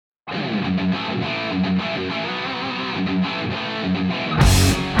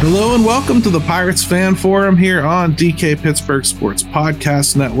Hello and welcome to the Pirates Fan Forum here on DK Pittsburgh Sports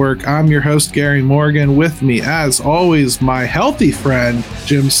Podcast Network. I'm your host, Gary Morgan. With me, as always, my healthy friend,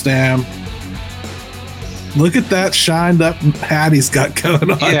 Jim Stam. Look at that shined up hat he's got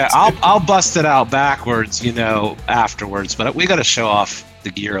going on. Yeah, I'll bust it out backwards, afterwards. But we got to show off the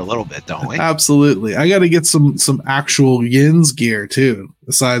gear a little bit, don't we? Absolutely. I got to get some actual Yins gear too,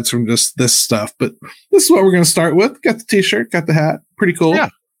 aside from just this stuff. But this is what we're going to start with. Got the t-shirt, got the hat. Pretty cool. Yeah.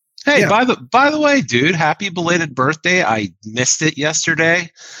 Hey, yeah. by the way, dude, happy belated birthday. I missed it yesterday.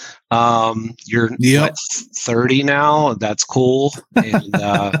 You're 30 now. That's cool. And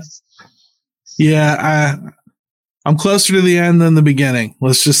yeah, I'm closer to the end than the beginning.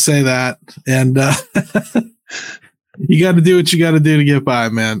 Let's just say that. And you got to do what you got to do to get by,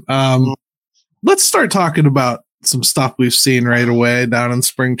 man. Let's start talking about some stuff we've seen right away down in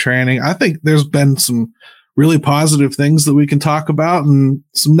spring training. I think there's been some really positive things that we can talk about and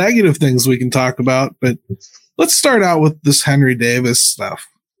some negative things we can talk about. But let's start out with this Henry Davis stuff.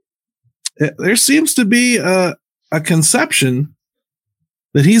 There seems to be a conception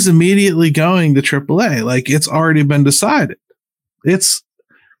that he's immediately going to AAA. Like it's already been decided. It's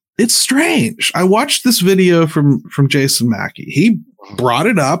strange. I watched this video from Jason Mackey. He brought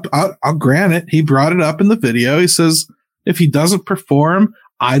it up. I'll grant it. He brought it up in the video. He says, if he doesn't perform,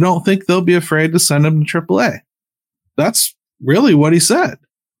 I don't think they'll be afraid to send him to AAA. That's really what he said,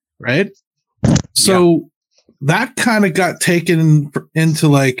 right? So that kind of got taken into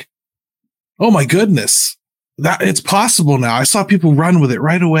like, oh my goodness, that it's possible now. I saw people run with it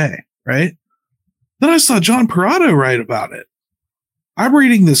right away, right? Then I saw John Parado write about it. I'm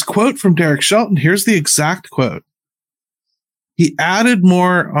reading this quote from Derek Shelton. Here's the exact quote. He added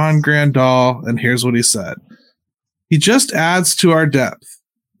more on Grandal, and here's what he said. He just adds to our depth.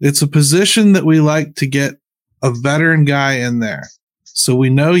 It's a position that we like to get a veteran guy in there. So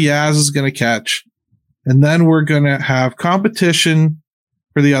we know Yaz is going to catch, and then we're going to have competition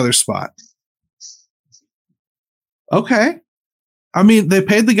for the other spot. Okay. I mean, they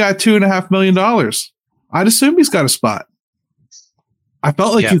paid the guy $2.5 million. I'd assume he's got a spot. I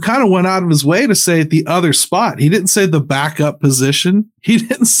felt like you kind of went out of his way to say the other spot. He didn't say the backup position. He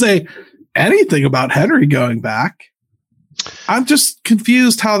didn't say anything about Henry going back. I'm just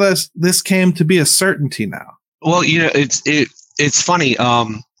confused how this came to be a certainty now. Well, it's funny.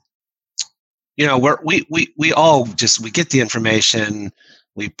 We all we get the information,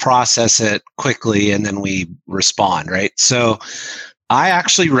 we process it quickly, and then we respond, right? So I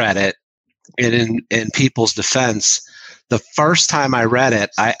actually read it, and in people's defense, the first time I read it,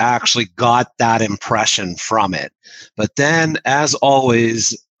 I actually got that impression from it. But then, as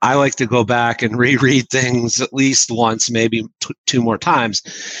always, I like to go back and reread things at least once, maybe two more times.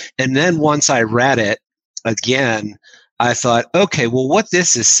 And then once I read it again, I thought, okay, well, what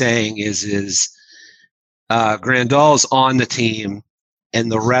this is saying is Grandal's on the team and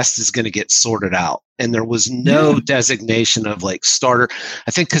the rest is going to get sorted out. And there was no designation of like starter.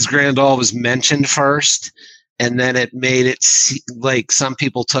 I think because Grandal was mentioned first, and then it made it like some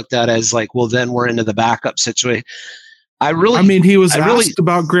people took that as like, well, then we're into the backup situation. He was asked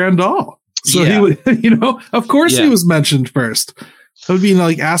about Grandal. So he would, of course he was mentioned first. It would be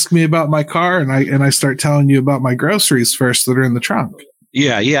like, ask me about my car and I start telling you about my groceries first that are in the trunk.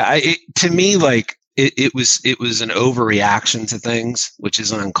 Yeah. To me, like it was an overreaction to things, which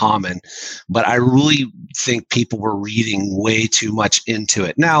is uncommon, but I really think people were reading way too much into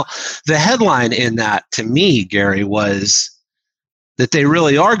it. Now, the headline in that to me, Gary, was that they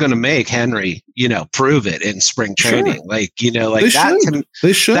really are going to make Henry, prove it in spring training. Sure. Like,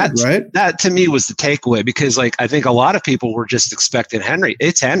 they should, right? That to me was the takeaway, because like, I think a lot of people were just expecting Henry.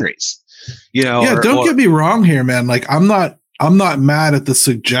 It's Henry's, don't get me wrong here, man. Like I'm not mad at the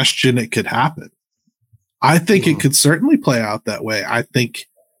suggestion it could happen. I think it could certainly play out that way. I think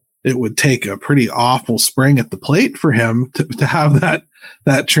it would take a pretty awful spring at the plate for him to have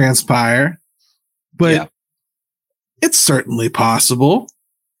that transpire, but it's certainly possible.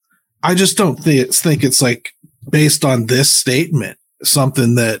 I just don't think it's like based on this statement,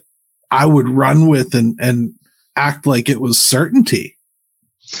 something that I would run with and act like it was certainty.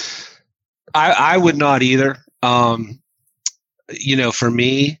 I would not either. For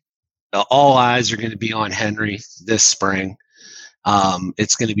me, all eyes are going to be on Henry this spring.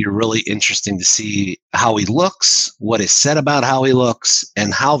 It's going to be really interesting to see how he looks, what is said about how he looks,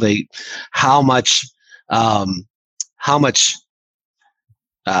 and how much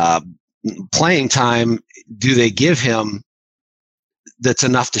playing time do they give him that's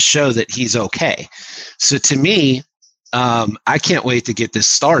enough to show that he's okay. So to me, I can't wait to get this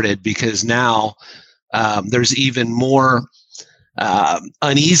started because now there's even more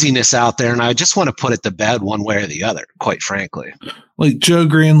uneasiness out there, and I just want to put it to bed one way or the other, quite frankly. Like Joe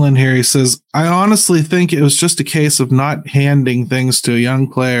Greenland here, he says, I honestly think it was just a case of not handing things to a young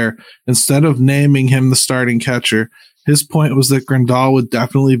player instead of naming him the starting catcher. His point was that Grandal would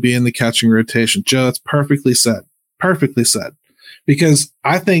definitely be in the catching rotation. Joe, that's perfectly said. Perfectly said. Because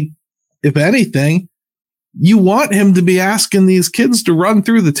I think, if anything, you want him to be asking these kids to run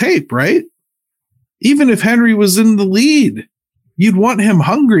through the tape, right? Even if Henry was in the lead, you'd want him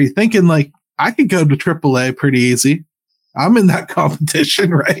hungry, thinking like, I could go to AAA pretty easy. I'm in that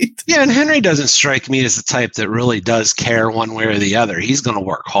competition, right? Yeah, and Henry doesn't strike me as the type that really does care one way or the other. He's going to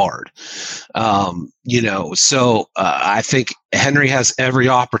work hard. So I think Henry has every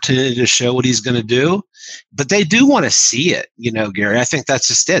opportunity to show what he's going to do, but they do want to see it, Gary. I think that's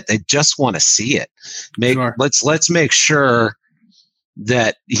just it. They just want to see it. Sure. Let's make sure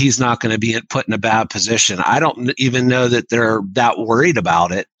that he's not going to be put in a bad position. I don't even know that they're that worried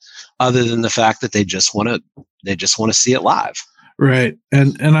about it, other than the fact that they just want to see it live. Right.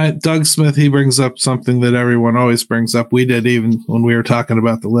 And Doug Smith, he brings up something that everyone always brings up. We did even when we were talking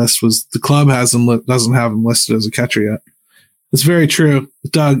about the list, was the club doesn't have him listed as a catcher yet. It's very true.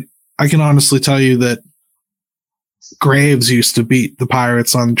 Doug, I can honestly tell you that Graves used to beat the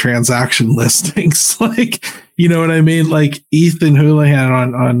Pirates on transaction listings. Like, you know what I mean? Like Ethan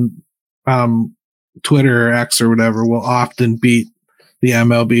Houlihan on Twitter or X or whatever will often beat the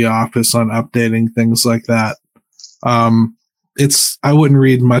MLB office on updating things like that. I wouldn't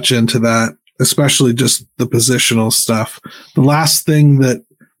read much into that, especially just the positional stuff. The last thing that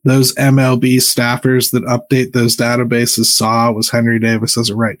those MLB staffers that update those databases saw was Henry Davis as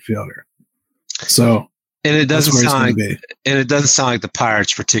a right fielder. So, and it doesn't sound like the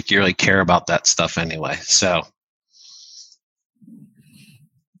Pirates particularly care about that stuff anyway. So.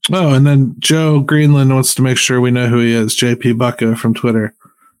 Oh, and then Joe Greenland wants to make sure we know who he is. JP Bucko from Twitter.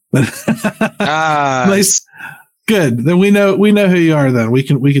 But nice. Good. Then we know who you are. Then we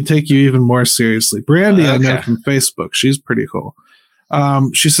can take you even more seriously. Brandy, okay. I know from Facebook. She's pretty cool.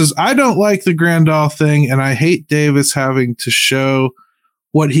 She says, I don't like the Grandal thing, and I hate Davis having to show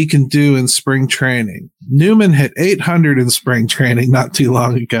what he can do in spring training. Newman hit 800 in spring training not too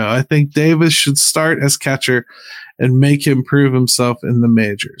long ago. I think Davis should start as catcher and make him prove himself in the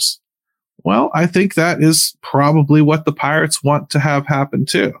majors. Well, I think that is probably what the Pirates want to have happen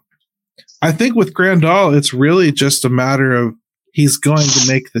too. I think with Grandal, it's really just a matter of he's going to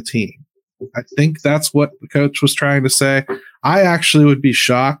make the team. I think that's what the coach was trying to say. I actually would be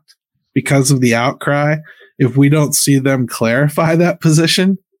shocked because of the outcry if we don't see them clarify that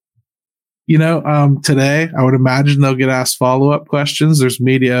position. Today, I would imagine they'll get asked follow-up questions. There's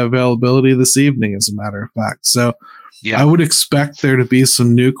media availability this evening, as a matter of fact. So yeah. I would expect there to be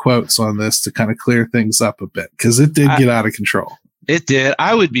some new quotes on this to kind of clear things up a bit, because it did get out of control. It did.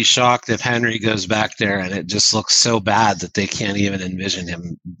 I would be shocked if Henry goes back there and it just looks so bad that they can't even envision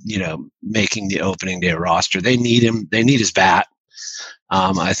him, making the opening day roster. They need him. They need his bat.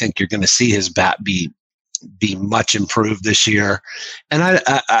 I think you're going to see his bat be much improved this year, and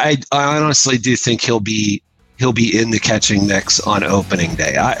I honestly do think he'll be in the catching mix on opening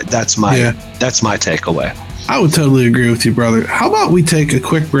day. That's my takeaway. I would totally agree with you, brother. How about we take a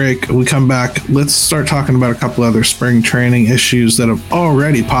quick break? We come back. Let's start talking about a couple other spring training issues that have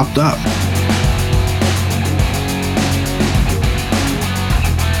already popped up.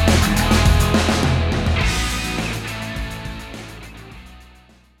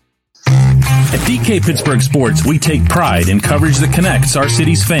 At DK Pittsburgh Sports, we take pride in coverage that connects our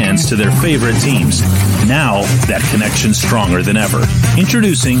city's fans to their favorite teams. Now, that connection's stronger than ever.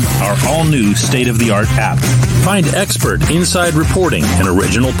 Introducing our all-new state-of-the-art app. Find expert inside reporting and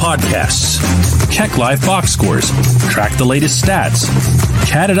original podcasts. Check live box scores. Track the latest stats.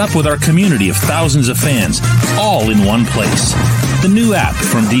 Chat it up with our community of thousands of fans, all in one place. The new app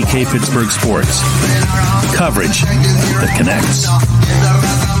from DK Pittsburgh Sports. Coverage that connects.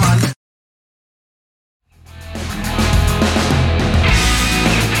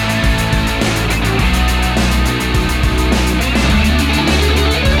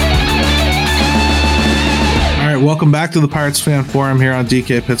 Welcome back to the Pirates Fan Forum here on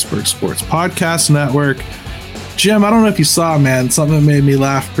DK Pittsburgh Sports Podcast Network. Jim, I don't know if you saw, man, something that made me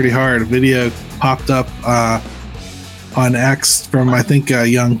laugh pretty hard. A video popped up on X from, I think,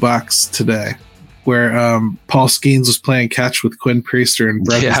 Young Bucks today, where Paul Skeens was playing catch with Quinn Priester and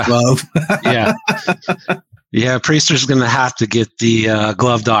broke his glove. Yeah, Priester's going to have to get the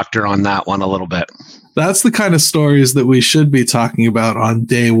glove doctor on that one a little bit. That's the kind of stories that we should be talking about on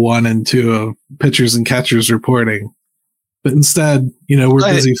day 1 and 2 of pitchers and catchers reporting. But instead,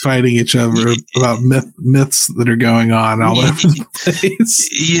 we're busy fighting each other about myths that are going on all over the place.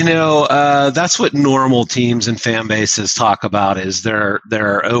 That's what normal teams and fan bases talk about is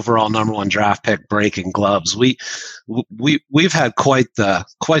their overall number one draft pick breaking gloves. We've had quite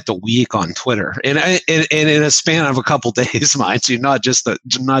the week on Twitter, and in a span of a couple days, mind you, not just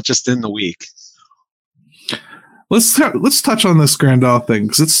in the week. Let's touch on this Grandal thing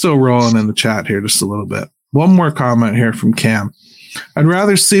because it's still rolling in the chat here just a little bit. One more comment here from Cam. I'd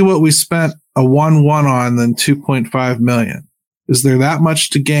rather see what we spent a 1-1 on than 2.5 million. Is there that much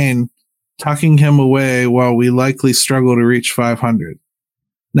to gain tucking him away while we likely struggle to reach 500?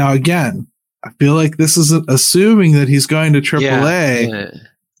 Now, again, I feel like this is assuming that he's going to AAA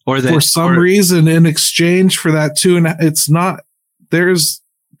or for some reason in exchange for that 2.5. It's not.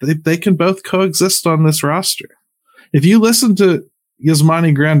 They can both coexist on this roster. If you listen to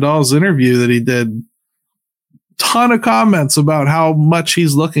Yasmani Grandal's interview that he did, ton of comments about how much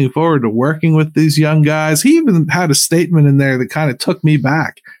he's looking forward to working with these young guys. He even had a statement in there that kind of took me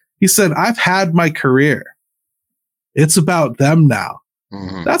back. He said, I've had my career. It's about them now.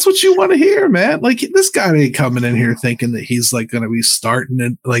 Mm-hmm. That's what you want to hear, man. Like, this guy ain't coming in here thinking that he's like going to be starting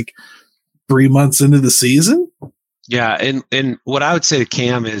it like 3 months into the season. Yeah, and what I would say to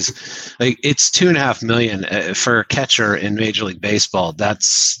Cam is, like, it's $2.5 million for a catcher in Major League Baseball.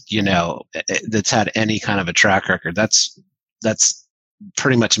 That's that's had any kind of a track record. That's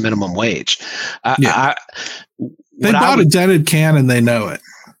pretty much minimum wage. They bought a dented can and they know it.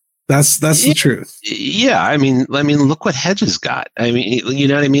 That's the truth. Yeah, I mean, look what Hedges got. I mean, you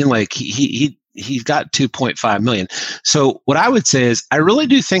know what I mean? Like he's got 2.5 million. So what I would say is I really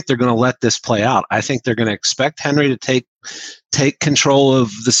do think they're going to let this play out. I think they're going to expect Henry to take control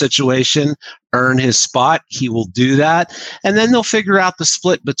of the situation, earn his spot. He will do that. And then they'll figure out the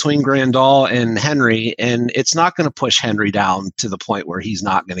split between Grandal and Henry. And it's not going to push Henry down to the point where he's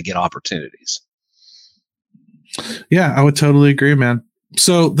not going to get opportunities. Yeah, I would totally agree, man.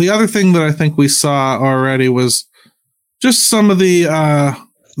 So the other thing that I think we saw already was just some of the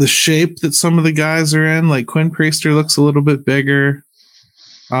shape that some of the guys are in. Like Quinn Priester looks a little bit bigger.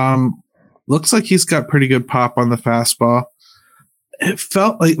 Looks like he's got pretty good pop on the fastball. It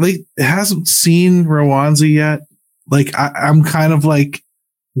felt like it hasn't seen Rowanzi yet. Like I'm kind of like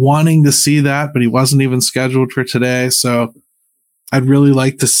wanting to see that, but he wasn't even scheduled for today. So I'd really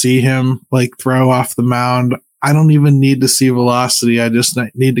like to see him like throw off the mound. I don't even need to see velocity. I just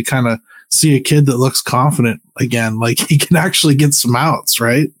need to kind of see a kid that looks confident again. Like he can actually get some outs,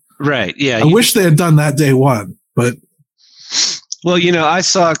 right? Right. Yeah. I wish they had done that day one, but. Well, I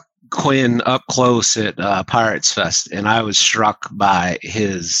saw Quinn up close at Pirates Fest, and I was struck by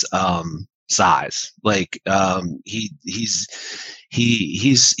his size. Like he's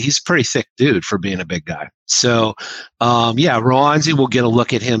pretty thick dude for being a big guy. So Rowanzi will get a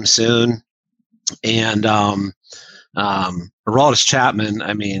look at him soon. And Aroldis Chapman,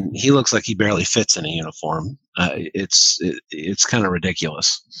 I mean, he looks like he barely fits in a uniform. It's kind of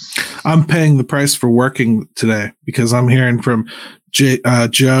ridiculous. I'm paying the price for working today because I'm hearing from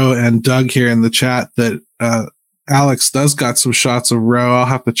Joe and Doug here in the chat that Alex does got some shots of Rowe. I'll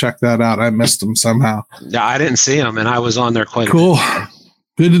have to check that out. I missed him somehow. Yeah, I didn't see him, and I was on there quite cool. a bit.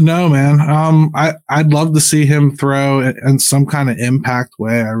 Good to know, man. I'd love to see him throw in some kind of impact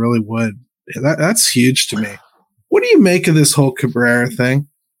way. I really would. That's huge to me. What do you make of this whole Cabrera thing?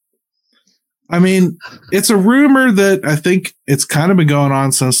 I mean, it's a rumor that I think it's kind of been going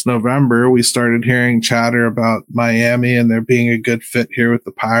on since November. We started hearing chatter about Miami and there being a good fit here with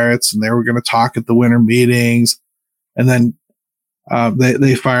the Pirates, and they were going to talk at the winter meetings. And then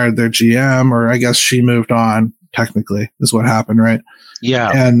they fired their GM, or I guess she moved on, technically, is what happened, right?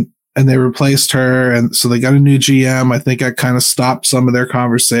 Yeah. And they replaced her, and so they got a new GM. I think that kind of stopped some of their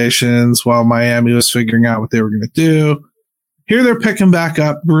conversations while Miami was figuring out what they were going to do. Here they're picking back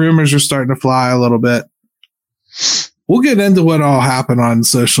up. Rumors are starting to fly a little bit. We'll get into what all happened on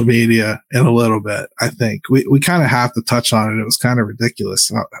social media in a little bit. I think we kind of have to touch on it. It was kind of ridiculous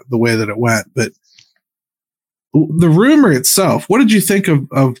the way that it went, but the rumor itself, what did you think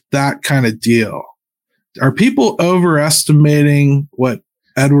of that kind of deal? Are people overestimating what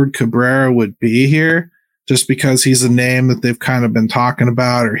Edward Cabrera would be here just because he's a name that they've kind of been talking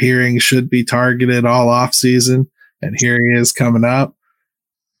about or hearing should be targeted all off season, and here he is coming up?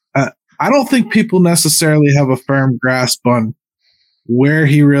 I don't think people necessarily have a firm grasp on where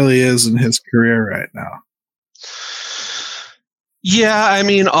he really is in his career right now. Yeah, I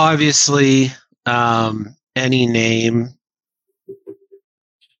mean, obviously, any name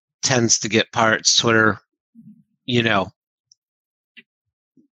tends to get Pirates Twitter,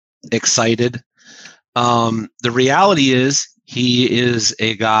 excited. The reality is he is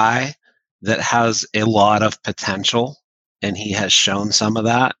a guy that has a lot of potential, and he has shown some of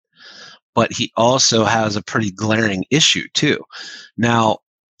that, but he also has a pretty glaring issue too. Now,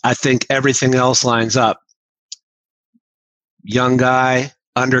 I think everything else lines up. Young guy,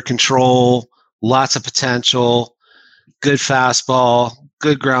 under control, lots of potential, good fastball,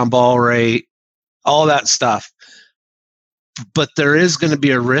 good ground ball rate, all that stuff. But there is going to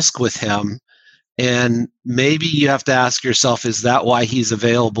be a risk with him. And maybe you have to ask yourself, is that why he's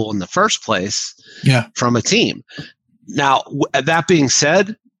available in the first place from a team? Now, that being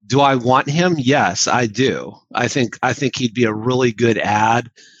said, do I want him? Yes, I do. I think he'd be a really good add.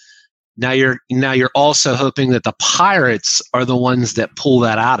 Now you're also hoping that the Pirates are the ones that pull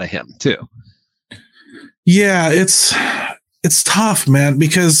that out of him too. Yeah, it's tough, man,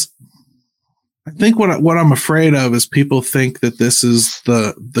 because I think what I'm afraid of is people think that this is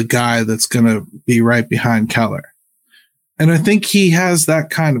the guy that's going to be right behind Keller. And I think he has that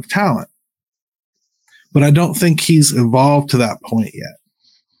kind of talent, but I don't think he's evolved to that point yet.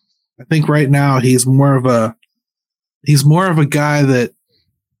 I think right now he's more of a guy that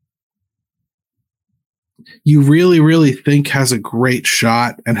you really, really think has a great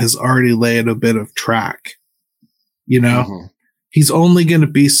shot and has already laid a bit of track. He's only going to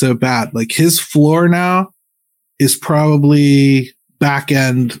be so bad. Like, his floor now is probably back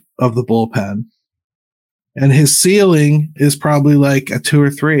end of the bullpen, and his ceiling is probably like a 2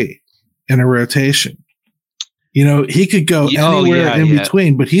 or 3 in a rotation. He could go anywhere in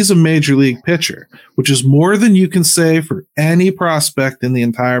between, but he's a major league pitcher, which is more than you can say for any prospect in the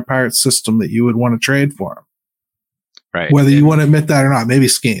entire Pirates system that you would want to trade for him. Right. Whether you want to admit that or not, maybe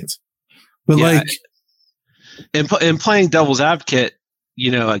Skeens. But in playing devil's advocate,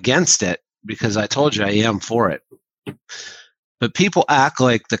 against it, because I told you I am for it. But people act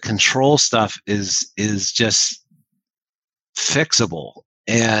like the control stuff is just fixable.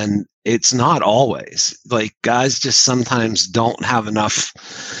 And it's not always. Like, guys just sometimes don't have enough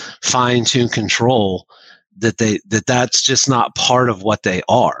fine-tuned control that's just not part of what they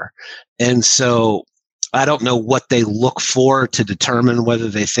are. And so I don't know what they look for to determine whether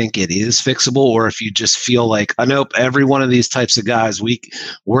they think it is fixable, or if you just feel like, I know every one of these types of guys,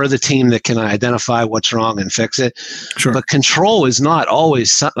 we're the team that can identify what's wrong and fix it. Sure. But control is not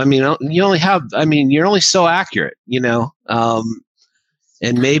always, you're only so accurate,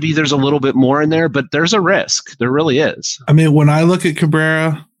 and maybe there's a little bit more in there, but there's a risk. There really is. I mean, when I look at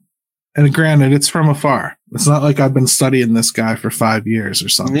Cabrera, and granted, it's from afar. It's not like I've been studying this guy for 5 years or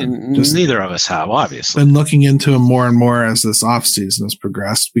something. Neither of us have, obviously. Been looking into him more and more as this offseason has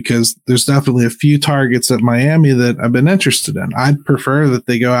progressed, because there's definitely a few targets at Miami that I've been interested in. I'd prefer that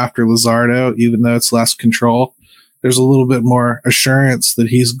they go after Luzardo, even though it's less control. There's a little bit more assurance that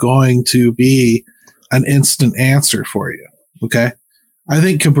he's going to be an instant answer for you. Okay? I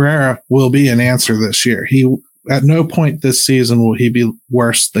think Cabrera will be an answer this year. At no point this season will he be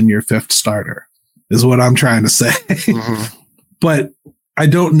worse than your 5th starter, is what I'm trying to say. Mm-hmm. But I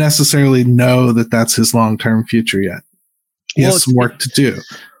don't necessarily know that that's his long-term future yet. He has some work to do.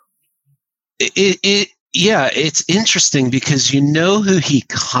 It's interesting because who he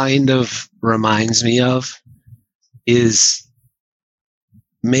kind of reminds me of is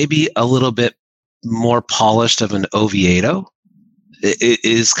maybe a little bit more polished of an Oviedo. It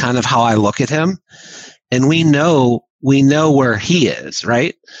is kind of how I look at him. And we know where he is,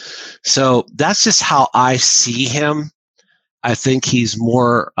 right? So that's just how I see him. I think he's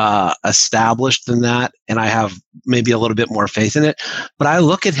more established than that, and I have maybe a little bit more faith in it. But I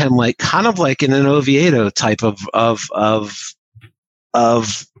look at him kind of like in an Oviedo type of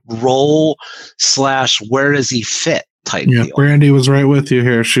role / where does he fit type deal. Brandy was right with you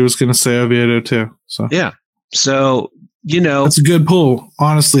here. She was going to say Oviedo too. So yeah. So it's a good pull.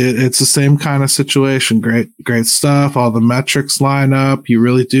 Honestly, it's the same kind of situation. Great stuff. All the metrics line up. You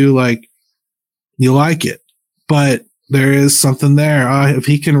really do you like it, but there is something there. If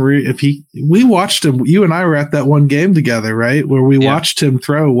he can, we watched him. You and I were at that one game together, right? Where we watched him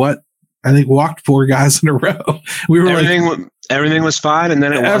throw walked 4 guys in a row. We were everything was fine, and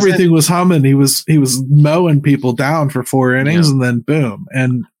then everything was humming. He was mowing people down for 4 innings, and then boom.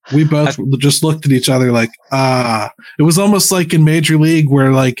 And we both just looked at each other like, it was almost like in Major League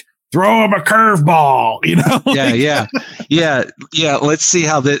where throw him a curveball, Yeah. Let's see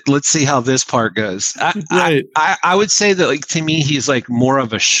how this part goes. Right. I would say that to me, he's more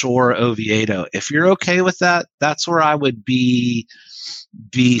of a Shore Oviedo. If you're okay with that, that's where I would be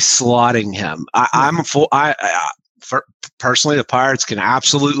slotting him. Personally, the Pirates can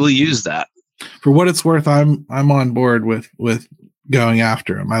absolutely use that. For what it's worth, I'm on board with going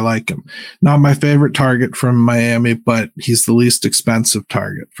after him. I like him. Not my favorite target from Miami, but he's the least expensive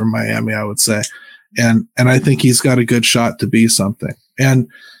target from Miami, I would say. And I think he's got a good shot to be something. And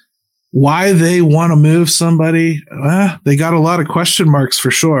why they want to move somebody, they got a lot of question marks for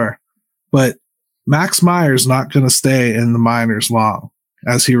sure. But Max Meyer's not going to stay in the minors long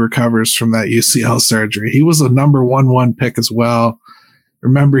as he recovers from that UCL surgery. He was a number 1 pick as well.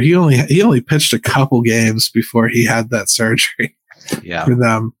 Remember, he only pitched a couple games before he had that surgery for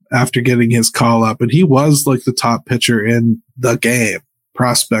them after getting his call up. And he was like the top pitcher in the game,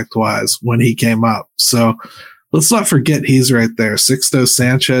 prospect wise, when he came up. So let's not forget he's right there. Sixto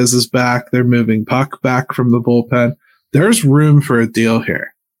Sanchez is back. They're moving Puck back from the bullpen. There's room for a deal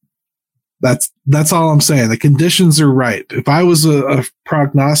here. That's all I'm saying. The conditions are right. If I was a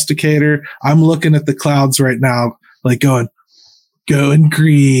prognosticator, I'm looking at the clouds right now, like going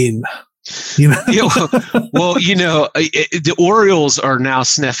green. Well, the Orioles are now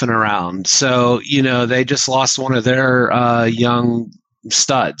sniffing around. So, they just lost one of their young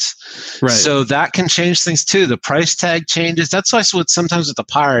studs. Right. So that can change things too. The price tag changes. That's why what sometimes with the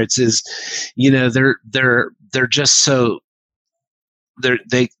Pirates is, they're just so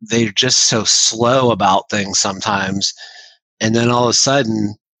they're just so slow about things sometimes. And then all of a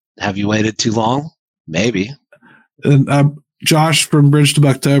sudden, have you waited too long? Maybe. And Josh from Bridge to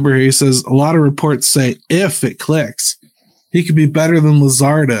Bucktober, he says a lot of reports say if it clicks, he could be better than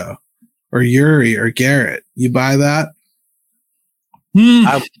Luzardo or Yuri or Garrett. You buy that?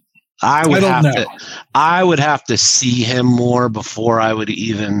 I would have to see him more before I would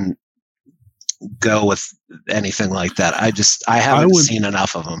even go with anything like that. I haven't seen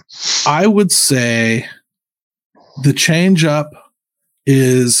enough of him. I would say the changeup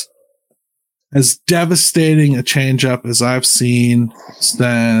is as devastating a changeup as I've seen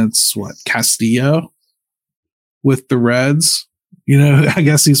since Castillo with the Reds. I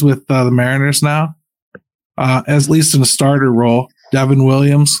guess he's with the Mariners now, at least in a starter role. Devin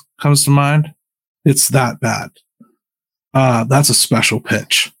Williams comes to mind. It's that bad. That's a special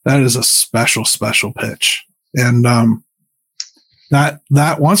pitch. That is a special pitch. And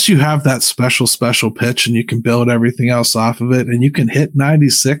that once you have that special pitch and you can build everything else off of it and you can hit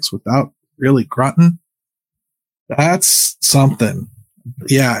 96 without really grunting, that's something.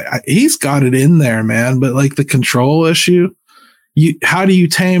 Yeah, he's got it in there, man. But like the control issue, how do you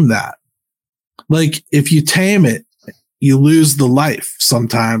tame that? Like if you tame it, you lose the life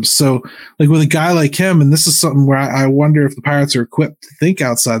sometimes. So like with a guy like him, and this is something where I wonder if the Pirates are equipped to think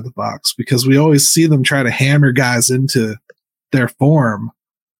outside the box, because we always see them try to hammer guys into their form,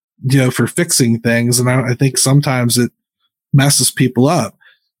 for fixing things. And I think sometimes it messes people up.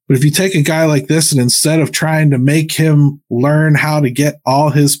 But if you take a guy like this and instead of trying to make him learn how to get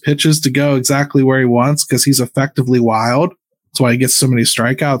all his pitches to go exactly where he wants, because he's effectively wild, that's why he gets so many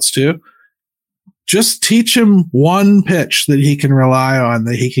strikeouts too. Just teach him one pitch that he can rely on,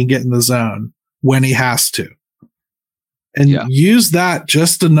 that he can get in the zone when he has to. And use that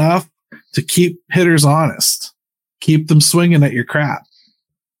just enough to keep hitters honest. Keep them swinging at your crap.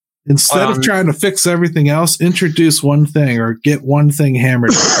 Instead of trying to fix everything else, introduce one thing or get one thing hammered.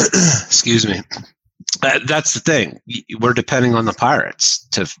 Excuse me. That's the thing. We're depending on the Pirates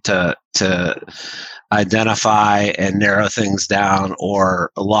to identify and narrow things down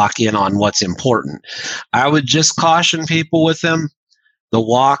or lock in on what's important. I would just caution people with them. The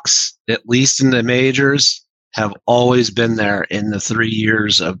walks, at least in the majors, have always been there in the 3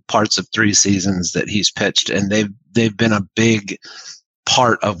 years of parts of 3 seasons that he's pitched, and they've been a big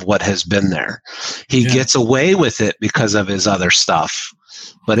part of what has been there. He gets away with it because of his other stuff,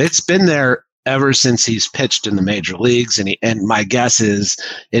 but it's been there ever since he's pitched in the major leagues, and my guess is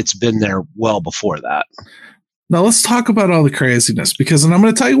it's been there well before that. Now let's talk about all the craziness, and I'm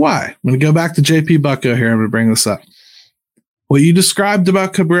going to tell you why. I'm going to go back to JP Bucko here. I'm going to bring this up. What you described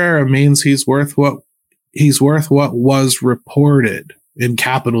about Cabrera means he's worth what was reported in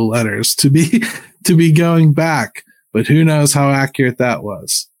capital letters to be going back, but who knows how accurate that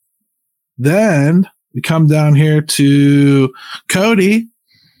was. Then we come down here to Cody.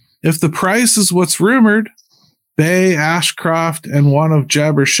 If the price is what's rumored, Bay, Ashcroft, and one of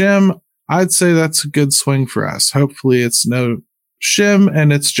Jeb or Shim, I'd say that's a good swing for us. Hopefully it's no Shim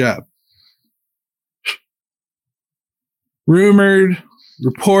and it's Jeb. Rumored,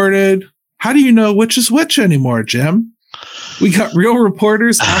 reported. How do you know which is which anymore, Jim? We got real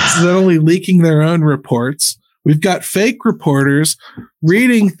reporters accidentally leaking their own reports. We've got fake reporters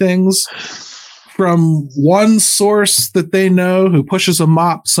reading things from one source that they know who pushes a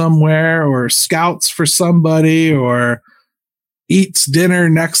mop somewhere or scouts for somebody, or eats dinner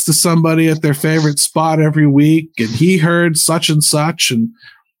next to somebody at their favorite spot every week, and he heard such and such, and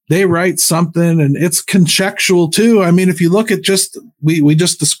they write something, and it's conjectural too. I mean, if you look at we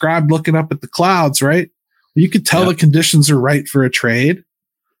just described looking up at the clouds, right? You could tell the conditions are right for a trade.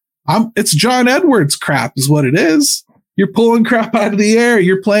 It's John Edwards crap is what it is. You're pulling crap out of the air.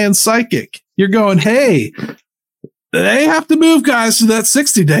 You're playing psychic. You're going, hey, they have to move guys to that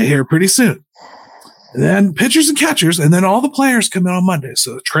 60-day here pretty soon. And then pitchers and catchers, and then all the players come in on Monday.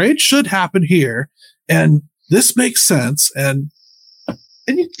 So the trade should happen here, and this makes sense. And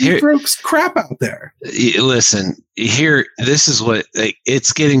you throw crap out there. Listen, here, this is what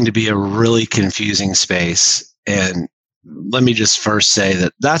it's getting to be a really confusing space. And let me just first say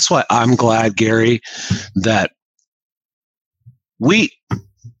that's why I'm glad, Gary, that we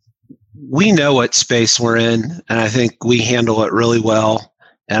know what space we're in, and I think we handle it really well.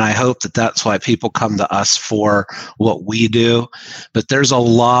 And I hope that's why people come to us for what we do. But there's a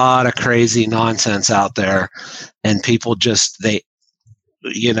lot of crazy nonsense out there, and people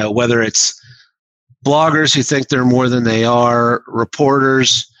whether it's bloggers who think they're more than they are,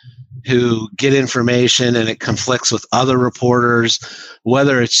 reporters who get information and it conflicts with other reporters,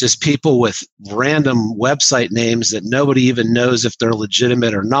 whether it's just people with random website names that nobody even knows if they're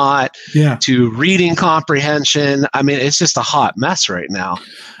legitimate or not, to reading comprehension. I mean, it's just a hot mess right now.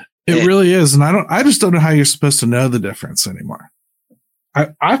 It really is. And I just don't know how you're supposed to know the difference anymore.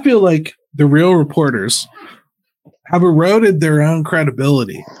 I feel like the real reporters have eroded their own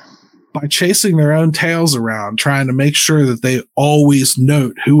credibility by chasing their own tails around, trying to make sure that they always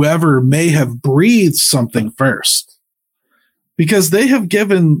note whoever may have breathed something first. Because they have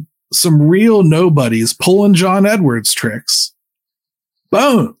given some real nobodies pulling John Edwards tricks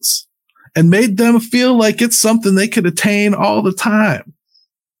bones and made them feel like it's something they could attain all the time.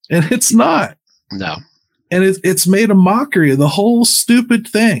 And it's not. No. And it's made a mockery of the whole stupid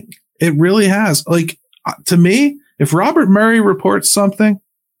thing. It really has. Like, to me, if Robert Murray reports something,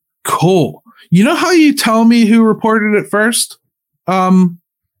 cool. You know how you tell me who reported it first?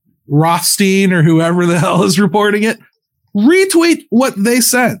 Rothstein or whoever the hell is reporting it. Retweet what they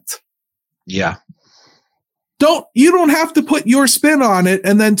sent. Yeah. You don't have to put your spin on it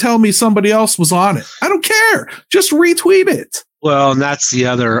and then tell me somebody else was on it. I don't care. Just retweet it. Well, and that's the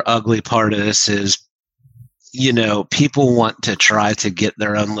other ugly part of this is, people want to try to get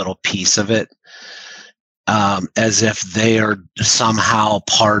their own little piece of it. As if they are somehow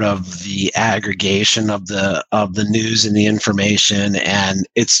part of the aggregation of the news and the information, and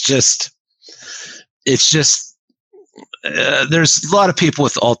it's just there's a lot of people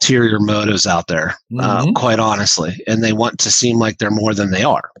with ulterior motives out there, quite honestly, and they want to seem like they're more than they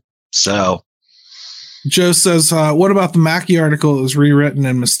are. So, Joe says, "What about the Mackey article that was rewritten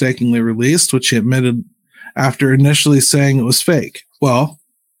and mistakenly released, which he admitted after initially saying it was fake?" Well,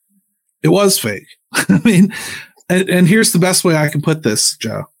 it was fake. I mean, and here's the best way I can put this,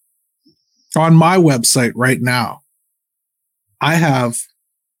 Joe. On my website right now, I have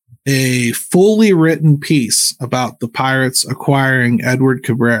a fully written piece about the Pirates acquiring Edward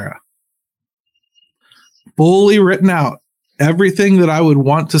Cabrera. Fully written out. Everything that I would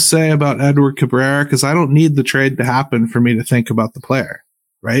want to say about Edward Cabrera, because I don't need the trade to happen for me to think about the player,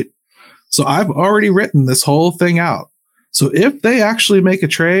 right? So I've already written this whole thing out. So if they actually make a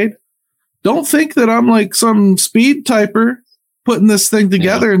trade, don't think that I'm like some speed typer putting this thing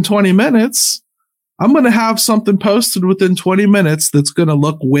together in 20 minutes. I'm going to have something posted within 20 minutes that's going to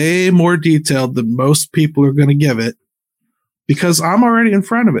look way more detailed than most people are going to give it, because I'm already in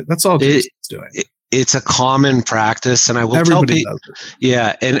front of it. That's all Jason's doing. It's a common practice, and I will tell people,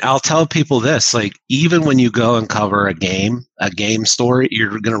 and I'll tell people this, like, even when you go and cover a game story, you're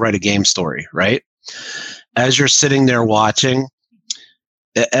going to write a game story, right? As you're sitting there watching,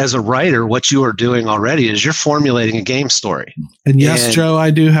 as a writer, what you are doing already is you're formulating a game story. And yes, Joe, I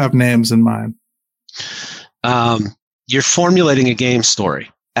do have names in mind. You're formulating a game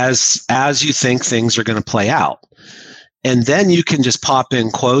story as you think things are going to play out. And then you can just pop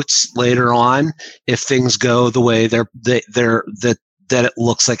in quotes later on if things go the way that it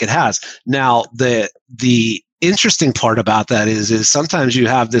looks like it has. Now, the interesting part about that is sometimes you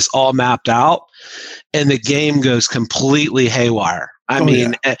have this all mapped out and the game goes completely haywire.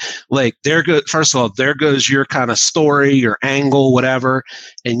 Like first of all, there goes your kind of story, your angle, whatever,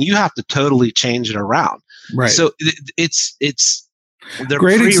 and you have to totally change it around. Right. So it's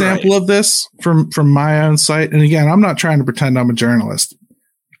great example of this from my own site. And again, I'm not trying to pretend I'm a journalist,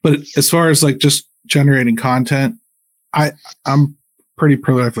 but as far as like just generating content, I'm pretty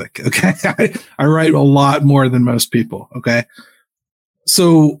prolific. Okay. I write a lot more than most people. Okay.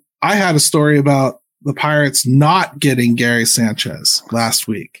 So I had a story about the Pirates not getting Gary Sanchez last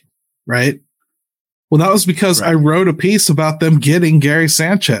week, right? Well, that was because I wrote a piece about them getting Gary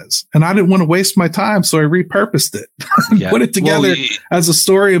Sanchez, and I didn't want to waste my time, so I repurposed it, put it together as a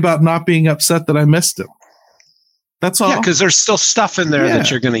story about not being upset that I missed him. That's all. Yeah, because there's still stuff in there that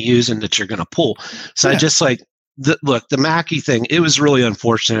you're going to use and that you're going to pull. So I just look, the Mackey thing, it was really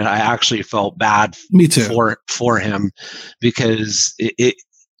unfortunate. I actually felt bad for him because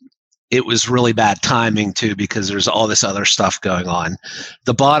it was really bad timing too, because there's all this other stuff going on.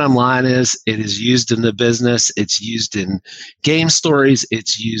 The bottom line is it is used in the business. It's used in game stories.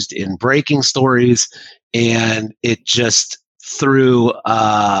 It's used in breaking stories. And it just threw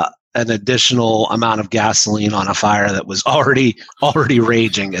an additional amount of gasoline on a fire that was already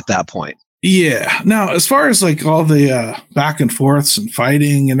raging at that point. Yeah. Now, as far as like all the back and forths and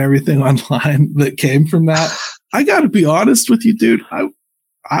fighting and everything online that came from that, I got to be honest with you, dude.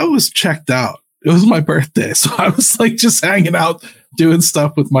 I was checked out. It was my birthday. So I was like just hanging out, doing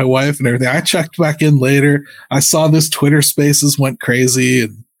stuff with my wife and everything. I checked back in later. I saw this Twitter Spaces went crazy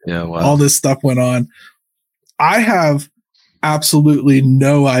and all this stuff went on. I have absolutely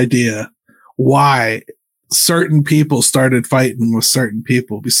no idea why certain people started fighting with certain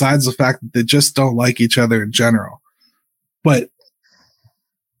people, besides the fact that they just don't like each other in general. But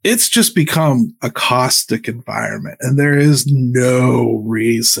it's just become a caustic environment, and there is no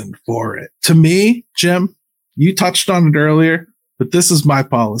reason for it. To me, Jim, you touched on it earlier, but this is my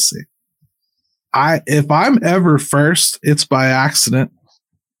policy. If I'm ever first, it's by accident.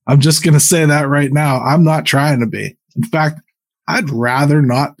 I'm just going to say that right now. I'm not trying to be. In fact, I'd rather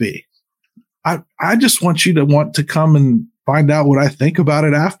not be. I just want you to want to come and find out what I think about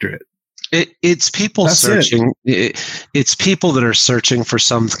it after it. It's people searching. It's people that are searching for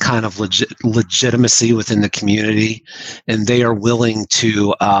some kind of legitimacy within the community, and they are willing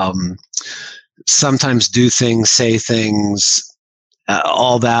to sometimes do things, say things,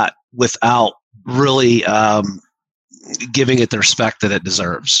 all that without really giving it the respect that it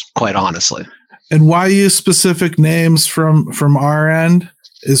deserves, quite honestly. And why use specific names from our end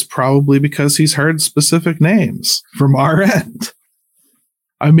is probably because he's heard specific names from our end.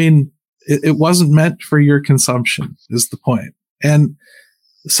 I mean, it wasn't meant for your consumption is the point. And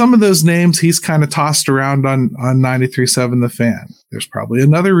some of those names he's kind of tossed around on 93.7 The Fan. There's probably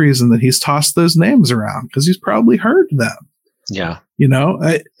another reason that he's tossed those names around, because he's probably heard them. Yeah. You know,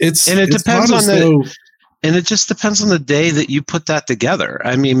 it depends on and it just depends on the day that you put that together.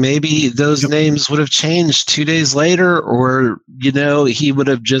 I mean, maybe those names would have changed 2 days later, or, you know, he would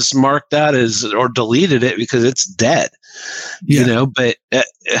have just marked that as, or deleted it because it's dead, you know, but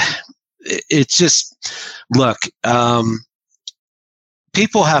it's just, look,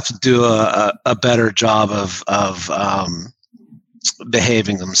 people have to do a better job of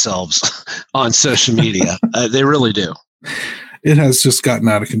behaving themselves on social media. They really do. It has just gotten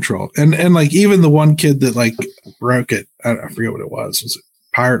out of control. And like even the one kid that like broke it, I forget what it was. Was it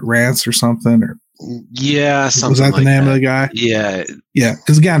Pirate Rants or something? Or something. Was that the name of the guy? Yeah. Yeah.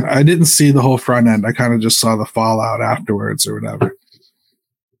 Because again, I didn't see the whole front end. I kind of just saw the fallout afterwards or whatever.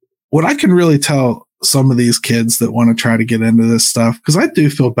 What I can really tell some of these kids that want to try to get into this stuff, because I do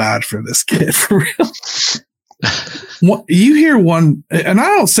feel bad for this kid for real. You hear one, and I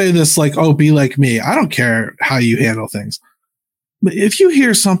don't say this like, oh, be like me. I don't care how you handle things. But if you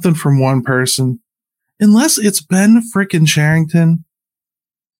hear something from one person, unless it's Ben frickin' Sherrington,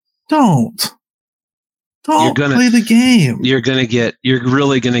 don't play the game. You're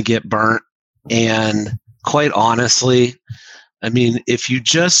really going to get burnt. And quite honestly, I mean, if you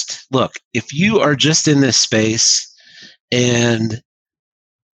are just in this space and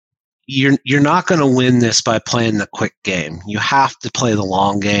you're not going to win this by playing the quick game. You have to play the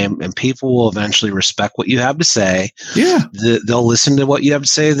long game, and people will eventually respect what you have to say. Yeah. They'll listen to what you have to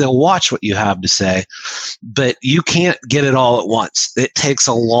say. They'll watch what you have to say, but you can't get it all at once. It takes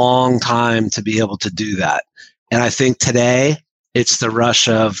a long time to be able to do that. And I think today it's the rush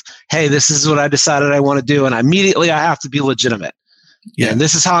of, hey, this is what I decided I want to do. And immediately I have to be legitimate. Yeah. And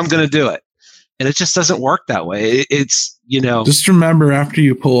this is how I'm going to do it. And it just doesn't work that way. It's, you know. Just remember, after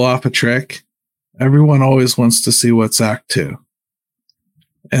you pull off a trick, everyone always wants to see what's act 2.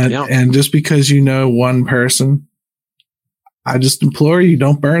 And just because you know one person, I just implore you,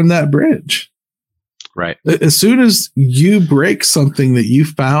 don't burn that bridge. Right. As soon as you break something that you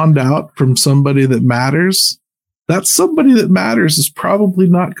found out from somebody that matters, that somebody that matters is probably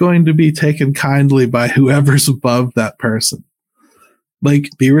not going to be taken kindly by whoever's above that person. Like,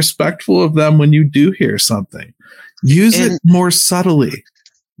 be respectful of them when you do hear something. Use it more subtly.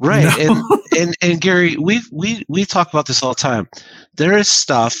 Right. You know? And Gary, we talk about this all the time. There is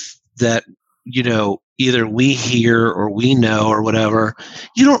stuff that either we hear or we know or whatever,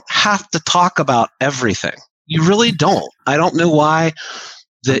 you don't have to talk about everything. You really don't. I don't know why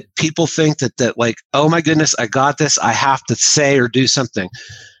that people think that like, oh my goodness, I got this, I have to say or do something.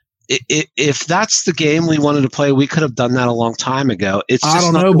 If that's the game we wanted to play, we could have done that a long time ago. It's just I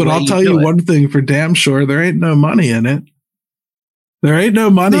don't know, but I'll tell you one thing for damn sure: there ain't no money in it. There ain't no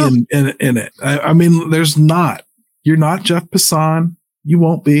money in it. I mean, there's not. You're not Jeff Passan. You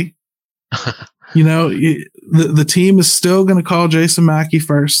won't be. The team is still going to call Jason Mackey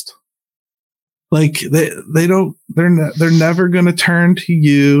first. Like they're never going to turn to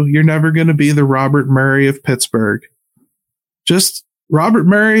you. You're never going to be the Robert Murray of Pittsburgh. Just Robert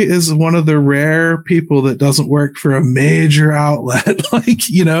Murray is one of the rare people that doesn't work for a major outlet,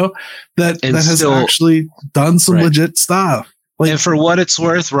 that has still, actually done some legit stuff. And for what it's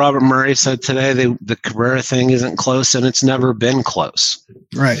worth, Robert Murray said today the Cabrera thing isn't close, and it's never been close.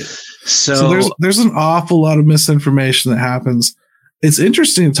 Right. So there's an awful lot of misinformation that happens. It's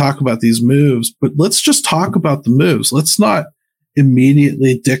interesting to talk about these moves, but let's just talk about the moves. Let's not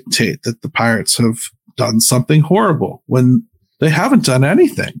immediately dictate that the Pirates have done something horrible when they haven't done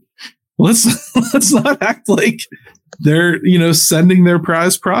anything. Let's not act like they're, sending their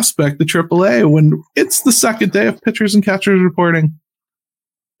prize prospect to AAA when it's the second day of pitchers and catchers reporting.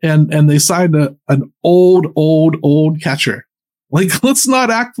 And they signed an old catcher. Like, let's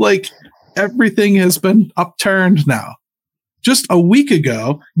not act like everything has been upturned now. Just a week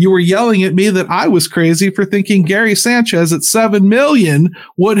ago, you were yelling at me that I was crazy for thinking Gary Sanchez at $7 million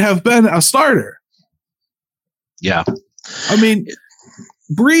would have been a starter. Yeah. I mean,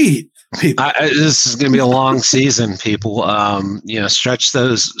 breathe, people. This is going to be a long season, people. Stretch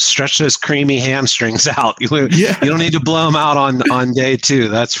those creamy hamstrings out. You don't need to blow them out on day 2.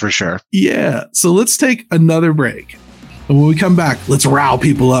 That's for sure. Yeah. So let's take another break. And when we come back, let's rile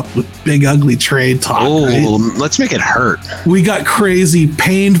people up with big, ugly trade talk. Oh, right? Let's make it hurt. We got crazy,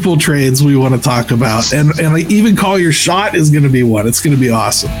 painful trades we want to talk about. And I even call your shot is going to be one. It's going to be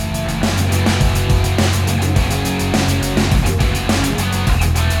awesome.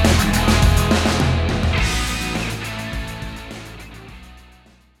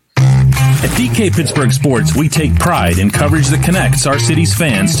 At DK Pittsburgh Sports, we take pride in coverage that connects our city's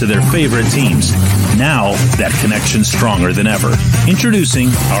fans to their favorite teams. Now, that connection's stronger than ever. Introducing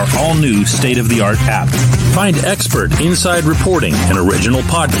our all-new state-of-the-art app. Find expert inside reporting and original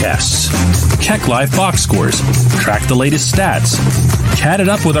podcasts. Check live box scores. Track the latest stats. Chat it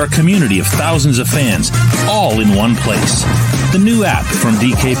up with our community of thousands of fans, all in one place. The new app from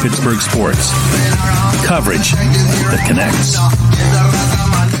DK Pittsburgh Sports. Coverage that connects.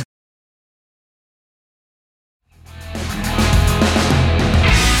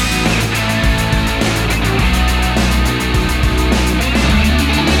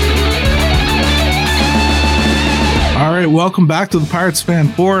 All right, welcome back to the Pirates Fan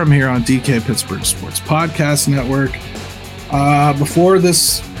Forum here on DK Pittsburgh Sports Podcast Network. Before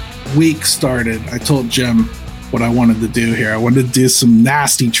this week started, I told Jim what I wanted to do here. I wanted to do some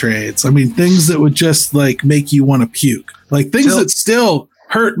nasty trades. I mean, things that would just like make you want to puke. Like things that still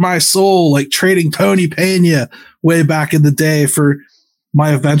hurt my soul, like trading Tony Pena way back in the day for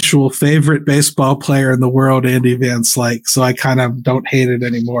my eventual favorite baseball player in the world, Andy Van Slyke. So I kind of don't hate it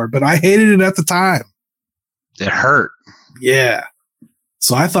anymore, but I hated it at the time. It hurt. Yeah.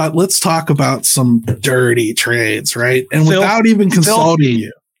 So I thought, let's talk about some dirty trades, right? And without even consulting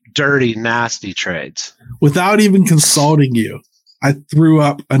you. Dirty, nasty trades. Without even consulting you, I threw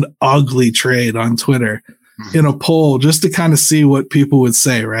up an ugly trade on Twitter in a poll just to kind of see what people would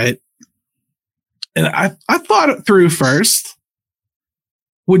say, right? And I thought it through first.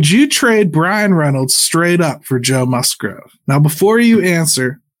 Would you trade Brian Reynolds straight up for Joe Musgrove? Now, before you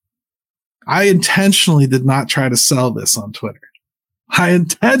answer, I intentionally did not try to sell this on Twitter. I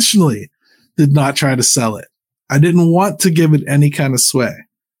intentionally did not try to sell it. I didn't want to give it any kind of sway,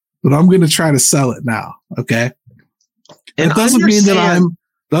 but I'm going to try to sell it now. Okay. And it doesn't mean that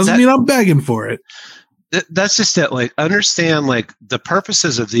mean I'm begging for it. That's just it. Like, understand, like, the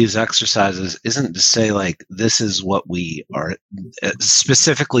purposes of these exercises isn't to say, like, this is what we are,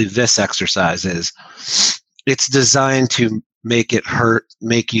 specifically this exercise is. It's designed to make it hurt,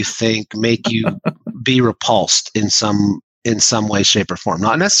 make you think, make you be repulsed in some way, shape, or form.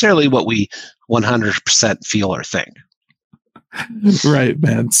 Not necessarily what we 100% feel or think. Right,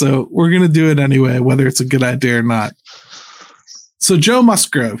 man. So we're going to do it anyway, whether it's a good idea or not. So Joe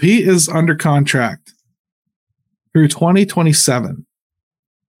Musgrove, he is under contract through 2027.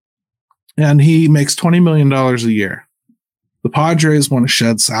 And he makes $20 million a year. The Padres want to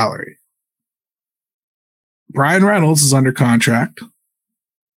shed salary. Brian Reynolds is under contract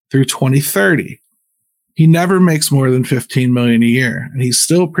through 2030. He never makes more than $15 million a year, and he's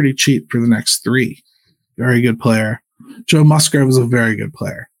still pretty cheap for the next 3. Very good player. Joe Musgrove is a very good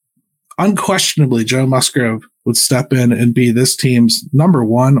player. Unquestionably, Joe Musgrove would step in and be this team's number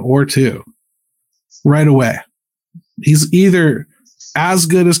 1 or 2 right away. He's either as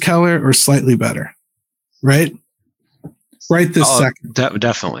good as Keller or slightly better, right? Right this second.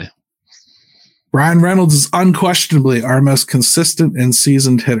 Definitely. Bryan Reynolds is unquestionably our most consistent and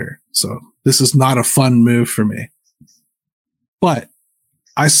seasoned hitter. So this is not a fun move for me. But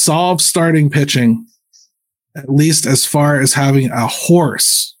I solve starting pitching at least as far as having a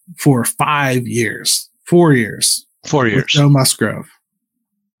horse for 5 years, 4 years. 4 years. Joe Musgrove.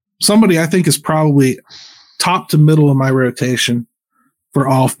 Somebody I think is probably top to middle of my rotation for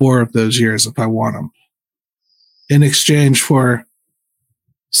all 4 of those years if I want him. In exchange for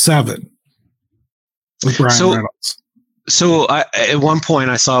 7 with Bryan Reynolds. So at one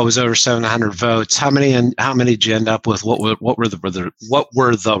point I saw it was over 700 votes. How many did you end up with? What were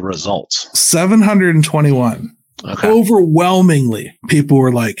the results? 721. Okay. Overwhelmingly, people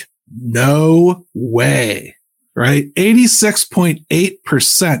were like, "No way!" Right?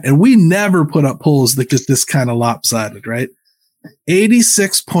 86.8%, and we never put up polls that get this kind of lopsided. Right?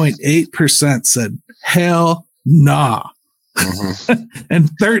 86.8% said, "Hell nah," and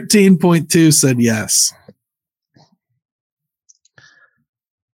 13.2 said yes.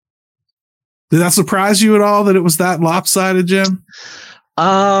 Did that surprise you at all that it was that lopsided, Jim?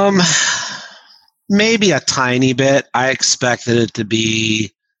 Maybe a tiny bit. I expected it to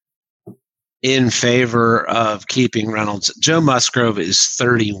be in favor of keeping Reynolds. Joe Musgrove is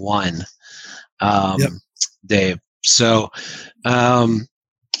 31, Dave. So,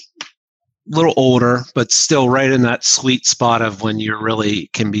 little older, but still right in that sweet spot of when you really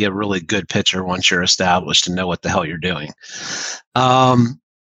can be a really good pitcher once you're established and know what the hell you're doing.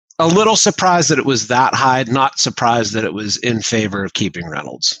 A little surprised that it was that high, not surprised that it was in favor of keeping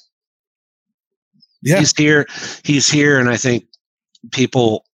Reynolds. Yeah. He's here, and I think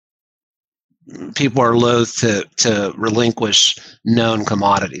people are loath to relinquish known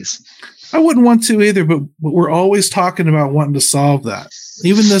commodities. I wouldn't want to either, but we're always talking about wanting to solve that.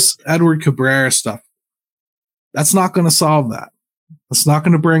 Even this Edward Cabrera stuff, that's not going to solve that. That's not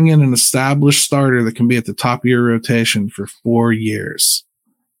going to bring in an established starter that can be at the top of your rotation for 4 years.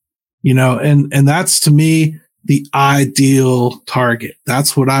 You know, and that's to me the ideal target.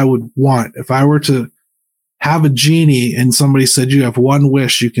 That's what I would want. If I were to have a genie and somebody said, "You have one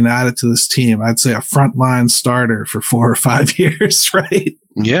wish, you can add it to this team," I'd say a frontline starter for 4 or 5 years, right?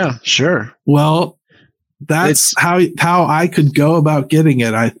 Yeah, sure. Well, that's how I could go about getting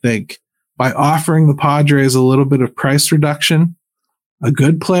it, I think, by offering the Padres a little bit of price reduction, a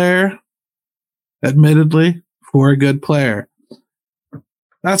good player, admittedly, for a good player.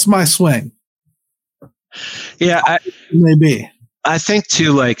 That's my swing. Yeah, maybe. I think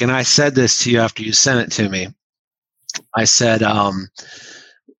too, and I said this to you after you sent it to me. I said,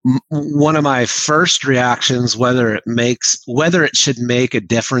 one of my first reactions, whether it should make a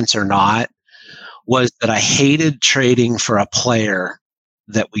difference or not, was that I hated trading for a player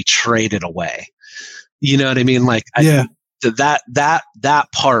that we traded away. You know what I mean? That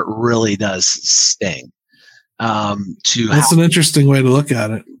part really does sting. That's an interesting way to look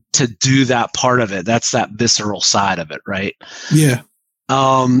at it. To do that part of it, that's that visceral side of it, right? Yeah.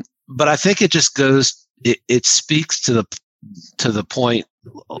 But I think it just goes. It speaks to the point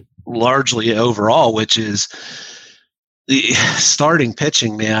largely overall, which is the starting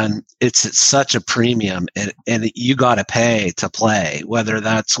pitching. Man, it's at such a premium, and you got to pay to play, whether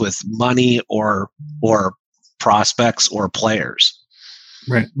that's with money or prospects or players.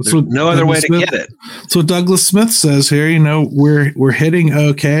 Right. There's no other way to get it. So Douglas Smith says here, you know, we're hitting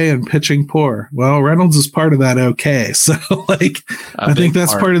okay and pitching poor. Well, Reynolds is part of that okay. So I think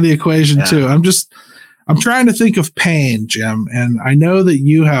that's part of the equation too. I'm trying to think of pain, Jim, and I know that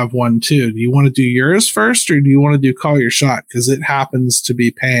you have one too. Do you want to do yours first, or do you want to do call your shot? Because it happens to be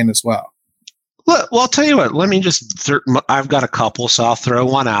pain as well. Well, I'll tell you what. Let me I've got a couple, so I'll throw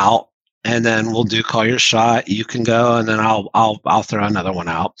one out. And then we'll do call your shot. You can go, and then I'll throw another one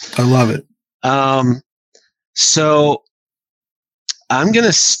out. I love it. So I'm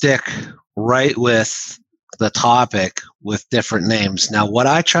gonna stick right with the topic with different names. Now, what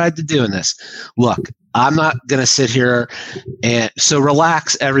I tried to do in this, look, I'm not gonna sit here and so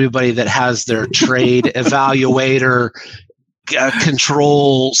relax, everybody that has their trade evaluator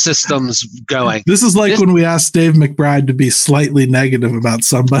control systems going. This is when we asked Dave McBride to be slightly negative about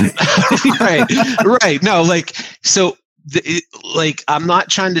somebody. right. No, I'm not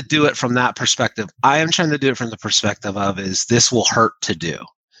trying to do it from that perspective. I am trying to do it from the perspective of this will hurt to do.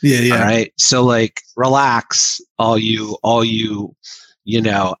 Yeah. All right. So like, relax, all you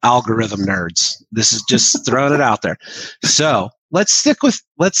algorithm nerds. This is just throwing it out there. So let's stick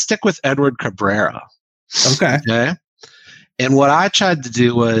with Edward Cabrera. Okay. And what I tried to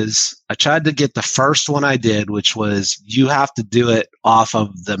do was I tried to get the first one I did, which was you have to do it off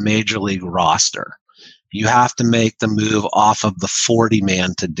of the major league roster. You have to make the move off of the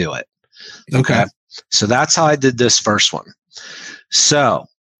 40-man to do it. Okay. So that's how I did this first one. So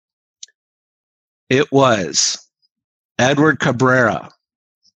it was Edward Cabrera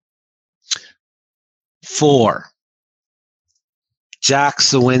for Jack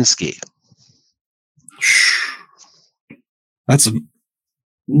Suwinski. That's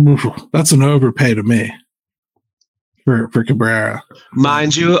an overpay to me for Cabrera.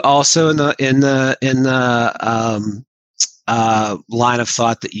 Mind you, also in the line of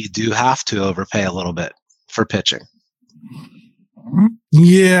thought that you do have to overpay a little bit for pitching.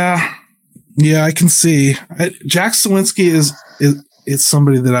 Yeah, I can see. Jack Suwinski is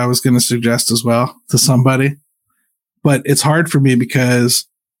somebody that I was going to suggest as well to somebody, but it's hard for me because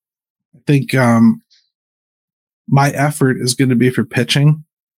I think my effort is going to be for pitching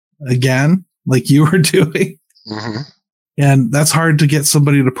again, like you were doing. Mm-hmm. And that's hard to get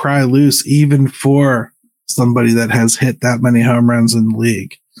somebody to pry loose, even for somebody that has hit that many home runs in the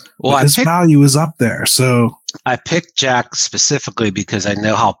league. Well, his value is up there. So I picked Jack specifically because I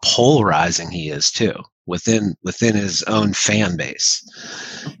know how polarizing he is too within his own fan base.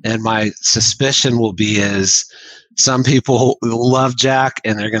 And my suspicion will be is some people love Jack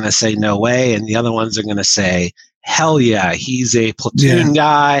and they're going to say no way, and the other ones are going to say hell yeah, he's a platoon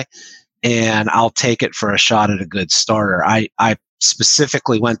guy, and I'll take it for a shot at a good starter. I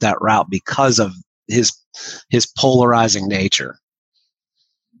specifically went that route because of his polarizing nature.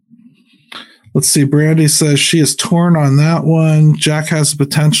 Let's see. Brandy says she is torn on that one. Jack has the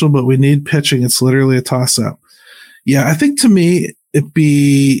potential, but we need pitching. It's literally a toss-up. Yeah, I think to me it'd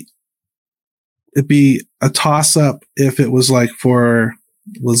be a toss-up if it was like for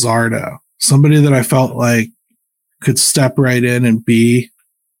Luzardo, somebody that I felt like could step right in and be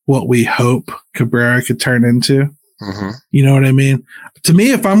what we hope Cabrera could turn into. Mm-hmm. You know what I mean? To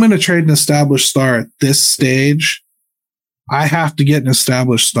me, if I'm going to trade an established star at this stage, I have to get an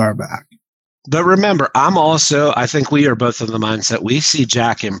established star back. But remember, I think we are both of the mindset. We see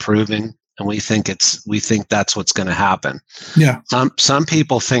Jack improving, and we think that's what's going to happen. Yeah. Some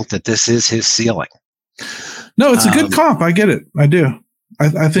people think that this is his ceiling. No, it's a good comp. I get it. I do.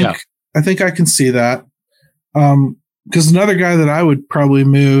 I think I can see that. Because another guy that I would probably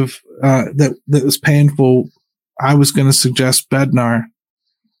move that was painful, I was going to suggest Bednar,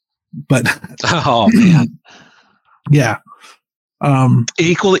 but oh man, yeah,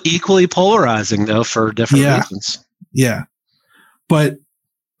 equally polarizing though for different reasons. Yeah, but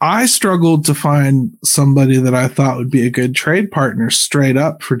I struggled to find somebody that I thought would be a good trade partner straight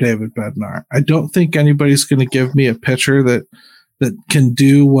up for David Bednar. I don't think anybody's going to give me a pitcher that can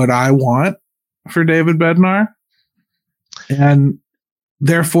do what I want for David Bednar. And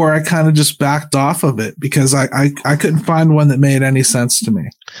therefore, I kind of just backed off of it because I couldn't find one that made any sense to me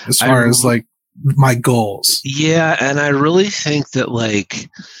as far as like my goals. Yeah, and I really think that like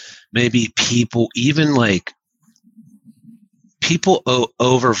maybe people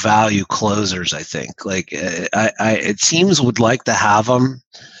overvalue closers. I think like it seems would like to have them,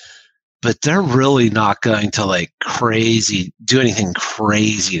 but they're really not going to like do anything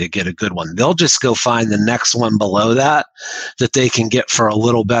crazy to get a good one. They'll just go find the next one below that they can get for a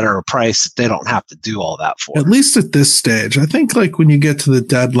little better price that they don't have to do all that for. At least at this stage. I think like when you get to the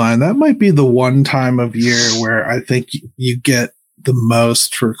deadline, that might be the one time of year where I think you get the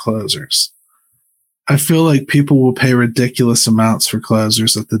most for closers. I feel like people will pay ridiculous amounts for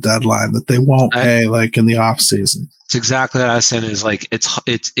closers at the deadline that they won't pay like in the off season. It's exactly what I was saying. Is like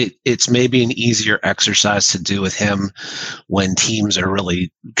it's maybe an easier exercise to do with him when teams are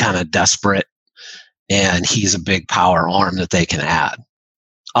really kind of desperate and he's a big power arm that they can add.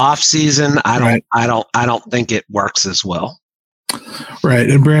 Off season, I don't think it works as well. Right,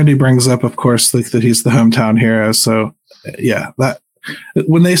 and Brandy brings up, of course, like that he's the hometown hero. So yeah, that.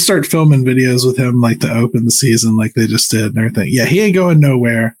 When they start filming videos with him, like to open the season, like they just did and everything. Yeah, he ain't going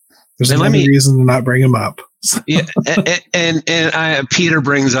nowhere. There's no reason to not bring him up. Yeah, and Terry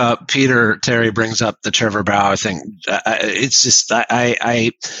brings up the Trevor Bauer thing. It's just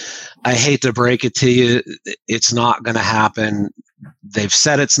I hate to break it to you, it's not going to happen. They've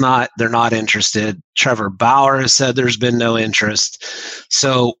said they're not interested. Trevor Bauer has said there's been no interest.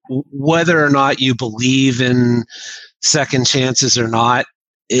 So whether or not you believe in second chances or not,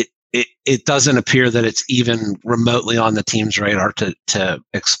 it doesn't appear that it's even remotely on the team's radar to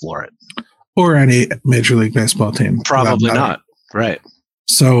explore it. Or any Major League Baseball team. Probably not. Right.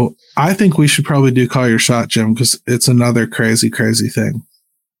 So I think we should probably do Call Your Shot, Jim, because it's another crazy, crazy thing.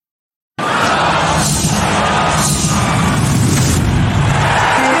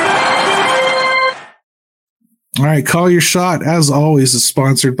 All right, Call Your Shot, as always, is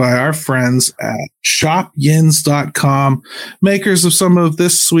sponsored by our friends at shopyins.com, makers of some of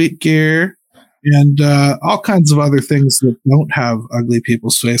this sweet gear and all kinds of other things that don't have ugly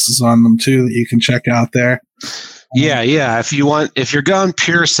people's faces on them, too, that you can check out there. Yeah. If you're going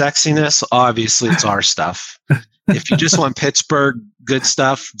pure sexiness, obviously it's our stuff. If you just want Pittsburgh good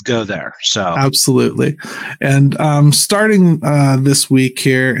stuff, go there. So absolutely. And starting this week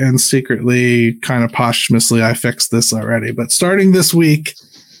here, and secretly, kind of posthumously, I fixed this already. But starting this week,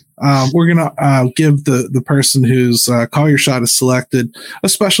 we're gonna give the person whose Call Your Shot is selected a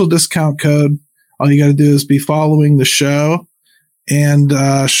special discount code. All you got to do is be following the show and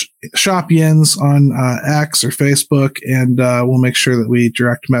Shop Yins on X or Facebook, and we'll make sure that we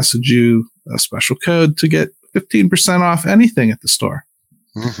direct message you a special code to get 15% off anything at the store.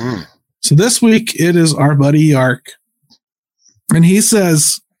 Mm-hmm. So this week it is our buddy Yark, and he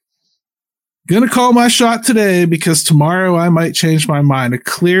says, "Gonna call my shot today because tomorrow I might change my mind." A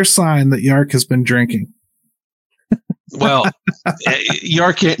clear sign that Yark has been drinking. Well,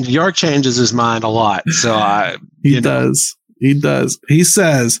 Yark changes his mind a lot, so he does. He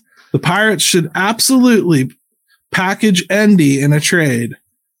says the Pirates should absolutely package Endy in a trade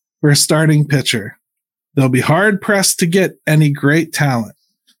for a starting pitcher. They'll be hard pressed to get any great talent,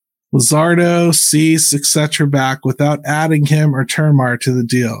 Luzardo, Cease, etc. back without adding him or Termar to the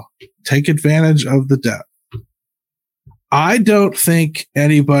deal. Take advantage of the depth. I don't think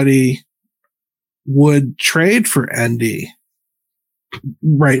anybody would trade for Endy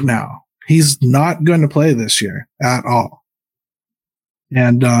right now. He's not going to play this year at all.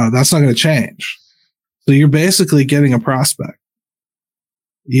 And that's not going to change. So you're basically getting a prospect.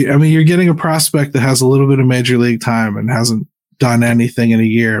 You're getting a prospect that has a little bit of major league time and hasn't done anything in a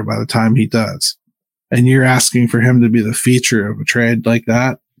year by the time he does. And you're asking for him to be the feature of a trade like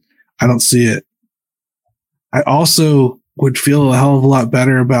that. I don't see it. I also would feel a hell of a lot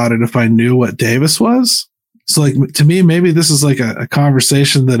better about it if I knew what Davis was. So like, to me, maybe this is like a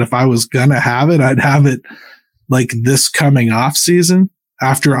conversation that if I was going to have it, I'd have it like this coming off season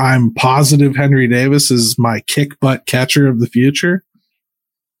after I'm positive Henry Davis is my kick butt catcher of the future.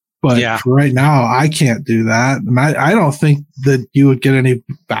 But for right now, I can't do that. And I don't think that you would get any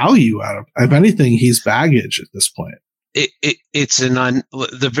value out of it. If anything, he's baggage at this point. It's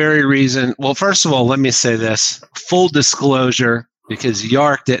the very reason. Well, first of all, let me say this. Full disclosure, because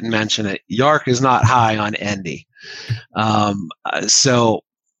Yark didn't mention it. Yark is not high on Endy. So,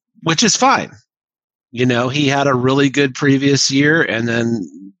 which is fine. You know, he had a really good previous year and then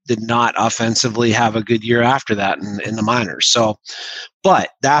did not offensively have a good year after that in the minors. So, but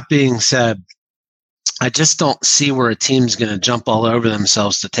that being said, I just don't see where a team's going to jump all over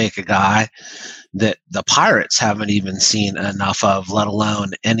themselves to take a guy that the Pirates haven't even seen enough of, let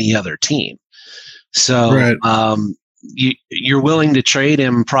alone any other team. So you're willing to trade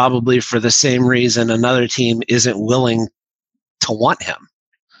him probably for the same reason another team isn't willing to want him.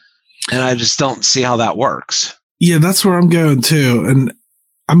 And I just don't see how that works. Yeah, that's where I'm going too. And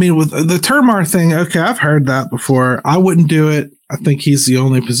I mean, with the Termar thing, okay, I've heard that before. I wouldn't do it. I think he's the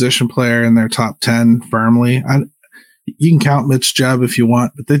only position player in their top 10 firmly. You can count Mitch Jebb if you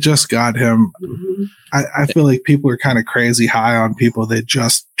want, but they just got him. Mm-hmm. I feel like people are kind of crazy high on people they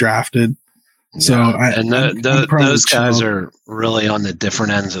just drafted. So those guys are really on the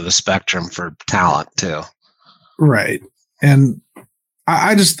different ends of the spectrum for talent too. Right. And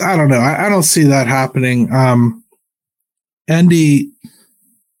I don't know. I don't see that happening. Endy,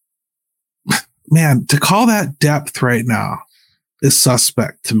 man, to call that depth right now is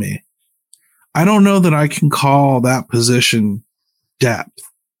suspect to me. I don't know that I can call that position depth.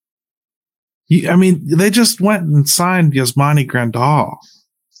 I mean, they just went and signed Yasmani Grandal.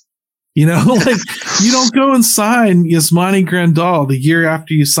 You know, like you don't go and sign Yasmani Grandal the year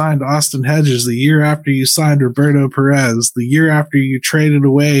after you signed Austin Hedges, the year after you signed Roberto Perez, the year after you traded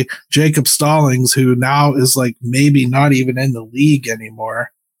away Jacob Stallings, who now is like maybe not even in the league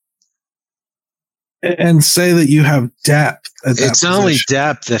anymore, and say that you have depth. It's only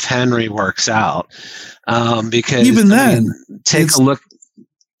depth if Henry works out, because even then, take a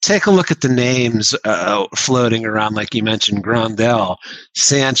look at the names floating around, like you mentioned: Grandal,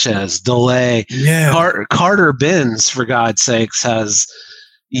 Sanchez, DeLay, Carter Benz, for God's sakes, has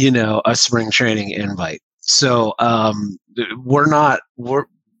a spring training invite. So we're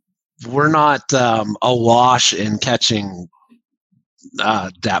awash in catching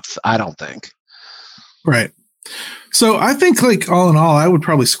depth. I don't think. Right. So I think, like, all in all, I would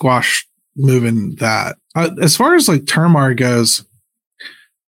probably squash moving that. As far as like Termarr goes,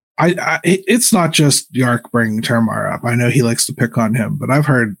 it's not just Yark bringing Termarr up. I know he likes to pick on him, but I've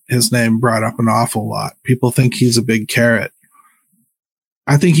heard his name brought up an awful lot. People think he's a big carrot.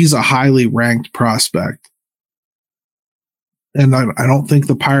 I think he's a highly ranked prospect. And I don't think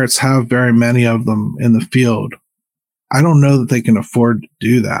the Pirates have very many of them in the field. I don't know that they can afford to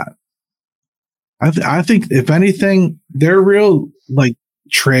do that. I think, if anything, their real like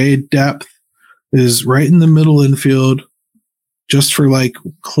trade depth is right in the middle infield, just for like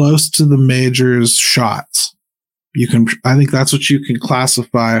close to the majors shots. I think that's what you can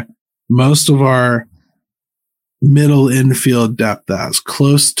classify most of our middle infield depth as,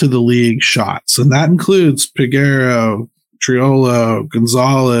 close to the league shots. And that includes Peguero, Triolo,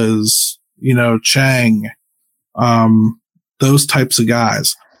 Gonzalez, Chang, those types of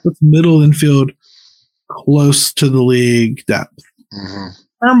guys. That's middle infield, close to the league depth.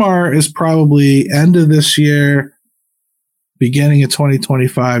 Termarr is probably end of this year, beginning of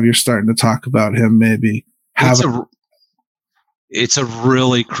 2025. You're starting to talk about him maybe. It's a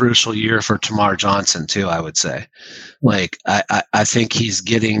really crucial year for Termarr Johnson too, I would say. Like I think he's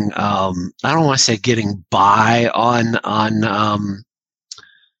getting I don't want to say getting by on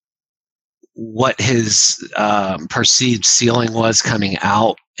what his perceived ceiling was coming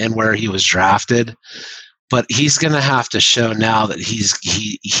out and where he was drafted, but he's going to have to show now that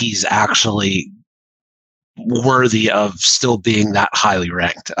he's actually worthy of still being that highly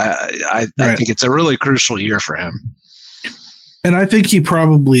ranked. I think it's a really crucial year for him. And I think he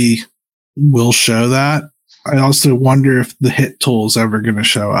probably will show that. I also wonder if the hit tool is ever going to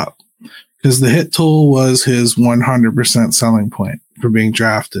show up, because the hit tool was his 100% selling point for being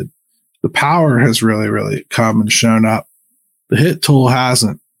drafted. The power has really, really come and shown up. The hit tool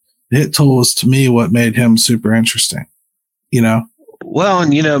hasn't. The hit tool is, to me, what made him super interesting, Well,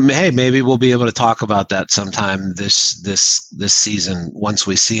 and hey, maybe we'll be able to talk about that sometime this season once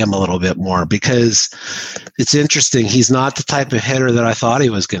we see him a little bit more, because it's interesting. He's not the type of hitter that I thought he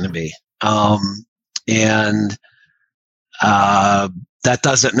was going to be, and that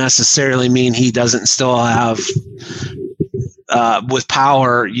doesn't necessarily mean he doesn't still have. With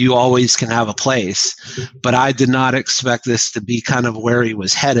power, you always can have a place, but I did not expect this to be kind of where he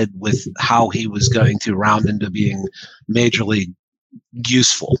was headed with how he was going to round into being major league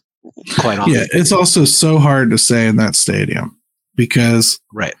useful, quite honestly. Yeah, it's also so hard to say in that stadium, because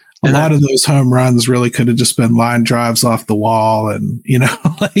a lot of those home runs really could have just been line drives off the wall, and and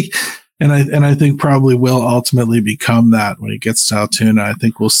I think probably will ultimately become that when he gets to Altoona. I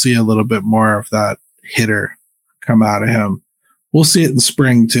think we'll see a little bit more of that hitter come out of him. We'll see it in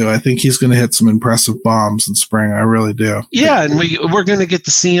spring too. I think he's going to hit some impressive bombs in spring. I really do. Yeah, and we're going to get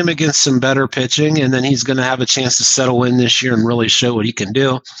to see him against some better pitching, and then he's going to have a chance to settle in this year and really show what he can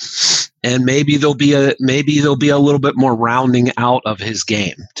do. And maybe there'll be a little bit more rounding out of his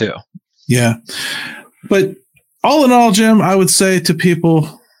game too. Yeah, but all in all, Jim, I would say to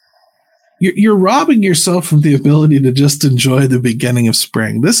people, you're robbing yourself of the ability to just enjoy the beginning of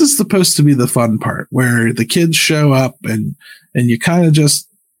spring. This is supposed to be the fun part, where the kids show up and you kind of just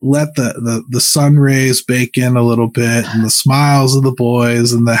let the sun rays bake in a little bit, and the smiles of the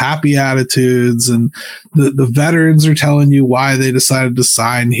boys and the happy attitudes, and the veterans are telling you why they decided to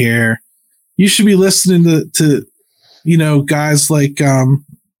sign here. You should be listening to guys like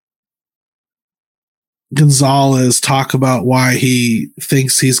Gonzalez talk about why he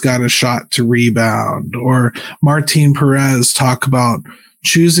thinks he's got a shot to rebound, or Martin Perez talk about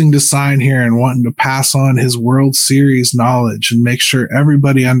choosing to sign here and wanting to pass on his World Series knowledge and make sure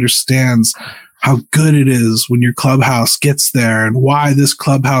everybody understands how good it is when your clubhouse gets there and why this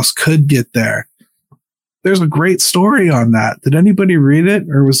clubhouse could get there. There's a great story on that. Did anybody read it,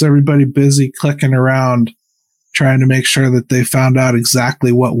 or was everybody busy clicking around trying to make sure that they found out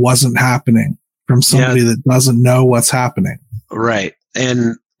exactly what wasn't happening from somebody that doesn't know what's happening? Right.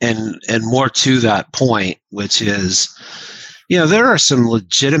 And more to that point, which is, there are some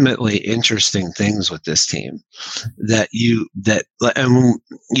legitimately interesting things with this team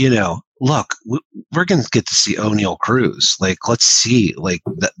look, we're going to get to see O'Neal Cruz. Like, let's see, like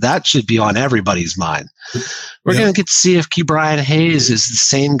that should be on everybody's mind. We're going to get to see if Ke'Bryan Hayes is the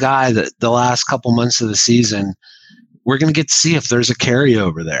same guy that the last couple months of the season. We're going to get to see if there's a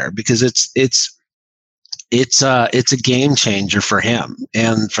carryover there, because it's a game changer for him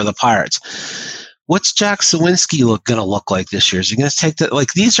and for the Pirates. what's Jack Sawinski going to look like this year? Is he going to take that?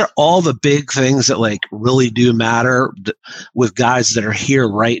 Like, these are all the big things that like really do matter with guys that are here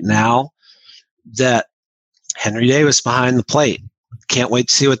right now. That Henry Davis behind the plate, can't wait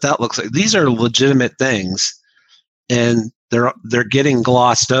to see what that looks like. These are legitimate things, and they're getting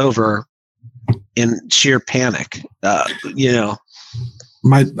glossed over in sheer panic.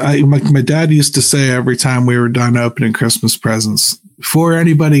 My dad used to say every time we were done opening Christmas presents, before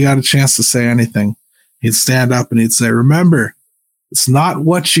anybody got a chance to say anything, he'd stand up and he'd say, "Remember, it's not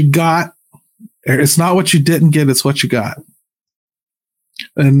what you got. It's not what you didn't get. It's what you got."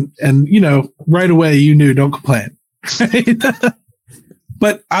 And right away you knew, don't complain.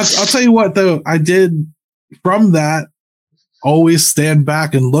 But I'll tell you what, though, I did from that always stand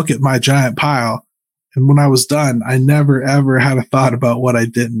back and look at my giant pile. And when I was done, I never, ever had a thought about what I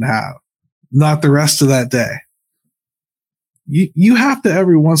didn't have. Not the rest of that day. You have to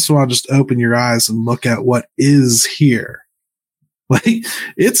every once in a while just open your eyes and look at what is here. Like,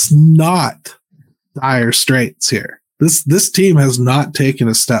 it's not dire straits here. This team has not taken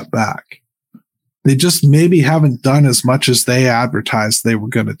a step back. They just maybe haven't done as much as they advertised they were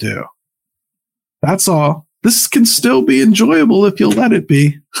going to do. That's all. This can still be enjoyable if you'll let it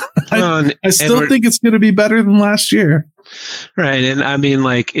be. I still think it's going to be better than last year. Right. And I mean,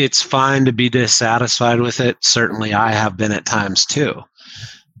 like, it's fine to be dissatisfied with it. Certainly I have been at times too.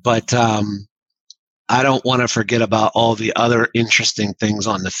 But I don't want to forget about all the other interesting things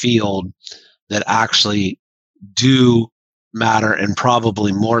on the field that actually do matter, and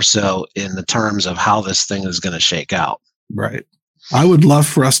probably more so in the terms of how this thing is going to shake out. Right. I would love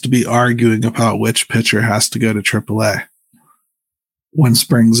for us to be arguing about which pitcher has to go to AAA when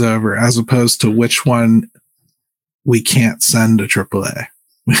spring's over, as opposed to which one we can't send to AAA.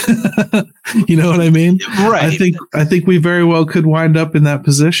 You know what I mean? Right. I think we very well could wind up in that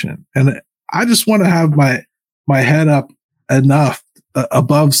position. And I just want to have my head up enough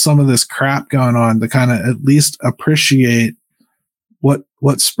above some of this crap going on to kind of at least appreciate what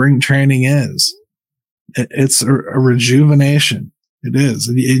spring training is. It's a rejuvenation. It is.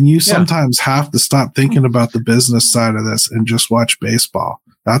 And you sometimes have to stop thinking about the business side of this and just watch baseball.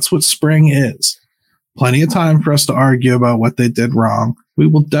 That's what spring is. Plenty of time for us to argue about what they did wrong. We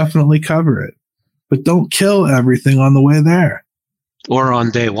will definitely cover it, but don't kill everything on the way there. Or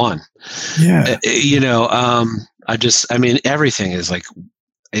on day one. Yeah. Everything is like,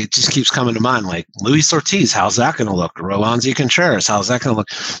 it just keeps coming to mind. Like Luis Ortiz, how's that going to look? Roansy Contreras, how's that going to look?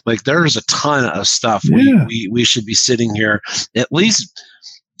 Like, there's a ton of stuff. We should be sitting here at least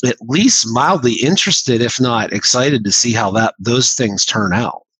mildly interested, if not excited, to see how those things turn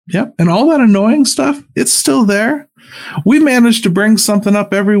out. Yep. And all that annoying stuff, it's still there. We managed to bring something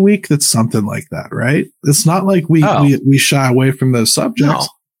up every week that's something like that, right? It's not like we shy away from those subjects. No.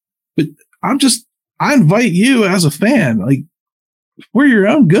 But I invite you as a fan, like, for your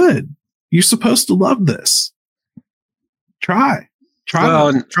own good, you're supposed to love this. Try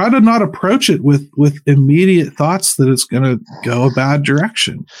to not approach it with immediate thoughts that it's going to go a bad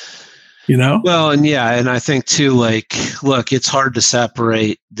direction. Well, and I think too, like, look, it's hard to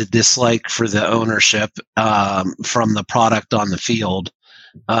separate the dislike for the ownership from the product on the field,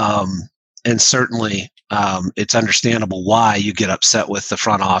 and certainly it's understandable why you get upset with the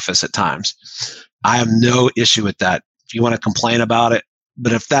front office at times. I have no issue with that. If you want to complain about it,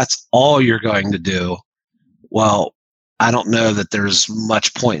 but if that's all you're going to do, well, I don't know that there's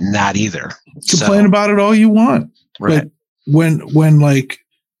much point in that either. Complain about it all you want, right? But when like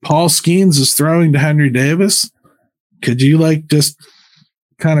Paul Skeens is throwing to Henry Davis, could you like just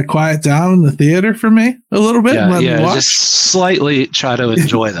kind of quiet down in the theater for me a little bit? Just slightly try to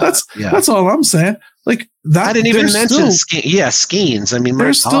enjoy that. That's all I'm saying. Like that. I didn't even mention Skeens. I mean,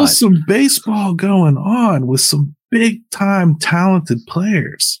 there's still some baseball going on with some big time talented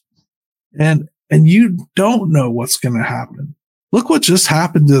players, and you don't know what's going to happen. Look what just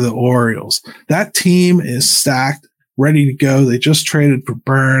happened to the Orioles. That team is stacked, ready to go. They just traded for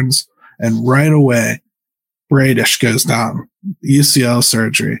Burns, and right away, Bradish goes down, UCL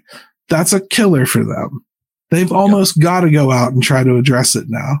surgery. That's a killer for them. They've almost got to go out and try to address it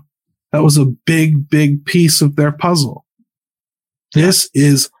now. That was a big, big piece of their puzzle. This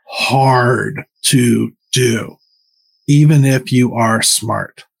is hard to do, even if you are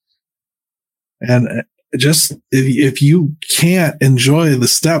smart. And just if you can't enjoy the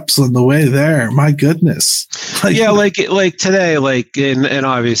steps on the way there, my goodness. Like today, and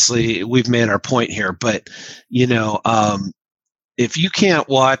obviously we've made our point here, but if you can't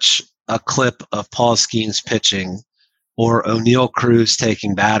watch a clip of Paul Skeens pitching or O'Neal Cruz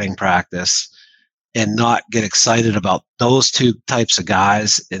taking batting practice, and not get excited about those two types of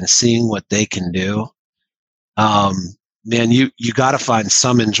guys and seeing what they can do, man, you got to find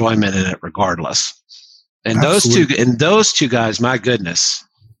some enjoyment in it regardless. And Absolutely. those two guys, my goodness,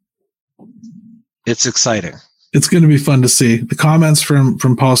 it's exciting. It's going to be fun to see. The comments from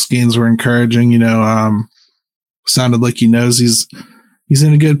Paul Skeens were encouraging. Sounded like he knows he's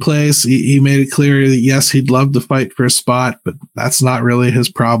in a good place. He made it clear that yes, he'd love to fight for a spot, but that's not really his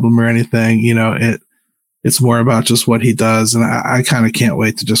problem or anything. It's more about just what he does, and I kind of can't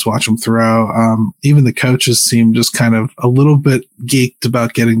wait to just watch him throw. Even the coaches seem just kind of a little bit geeked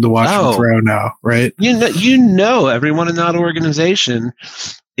about getting to watch him throw now, right? Everyone in that organization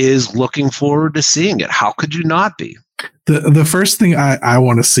is looking forward to seeing it. How could you not be? The first thing I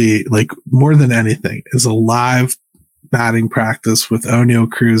want to see, like more than anything, is a live batting practice with O'Neill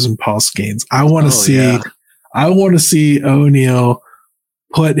Cruz and Paul Skeens. I want to see O'Neill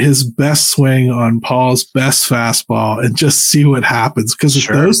put his best swing on Paul's best fastball and just see what happens. Because if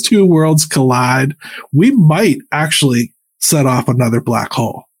those two worlds collide, we might actually set off another black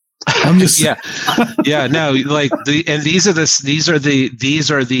hole. I'm just these are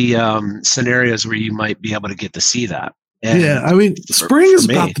the scenarios where you might be able to get to see that. And spring is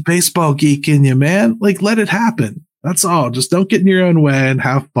about the baseball geek in you, man. Like, let it happen. That's all. Just don't get in your own way and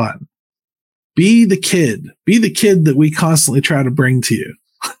have fun. Be the kid that we constantly try to bring to you.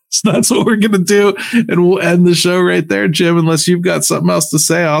 So that's what we're going to do. And we'll end the show right there, Jim, unless you've got something else to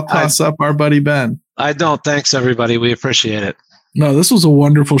say. I'll toss up our buddy Ben. I don't. Thanks, everybody. We appreciate it. No, this was a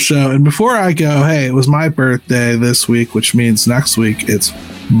wonderful show. And before I go, hey, it was my birthday this week, which means next week it's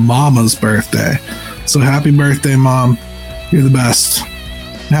Mama's birthday. So happy birthday, Mom. You're the best.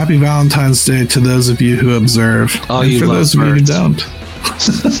 Happy Valentine's Day to those of you who observe. And for those of you who don't.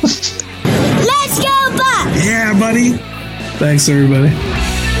 Let's go, Bucks! Yeah, buddy. Thanks, everybody.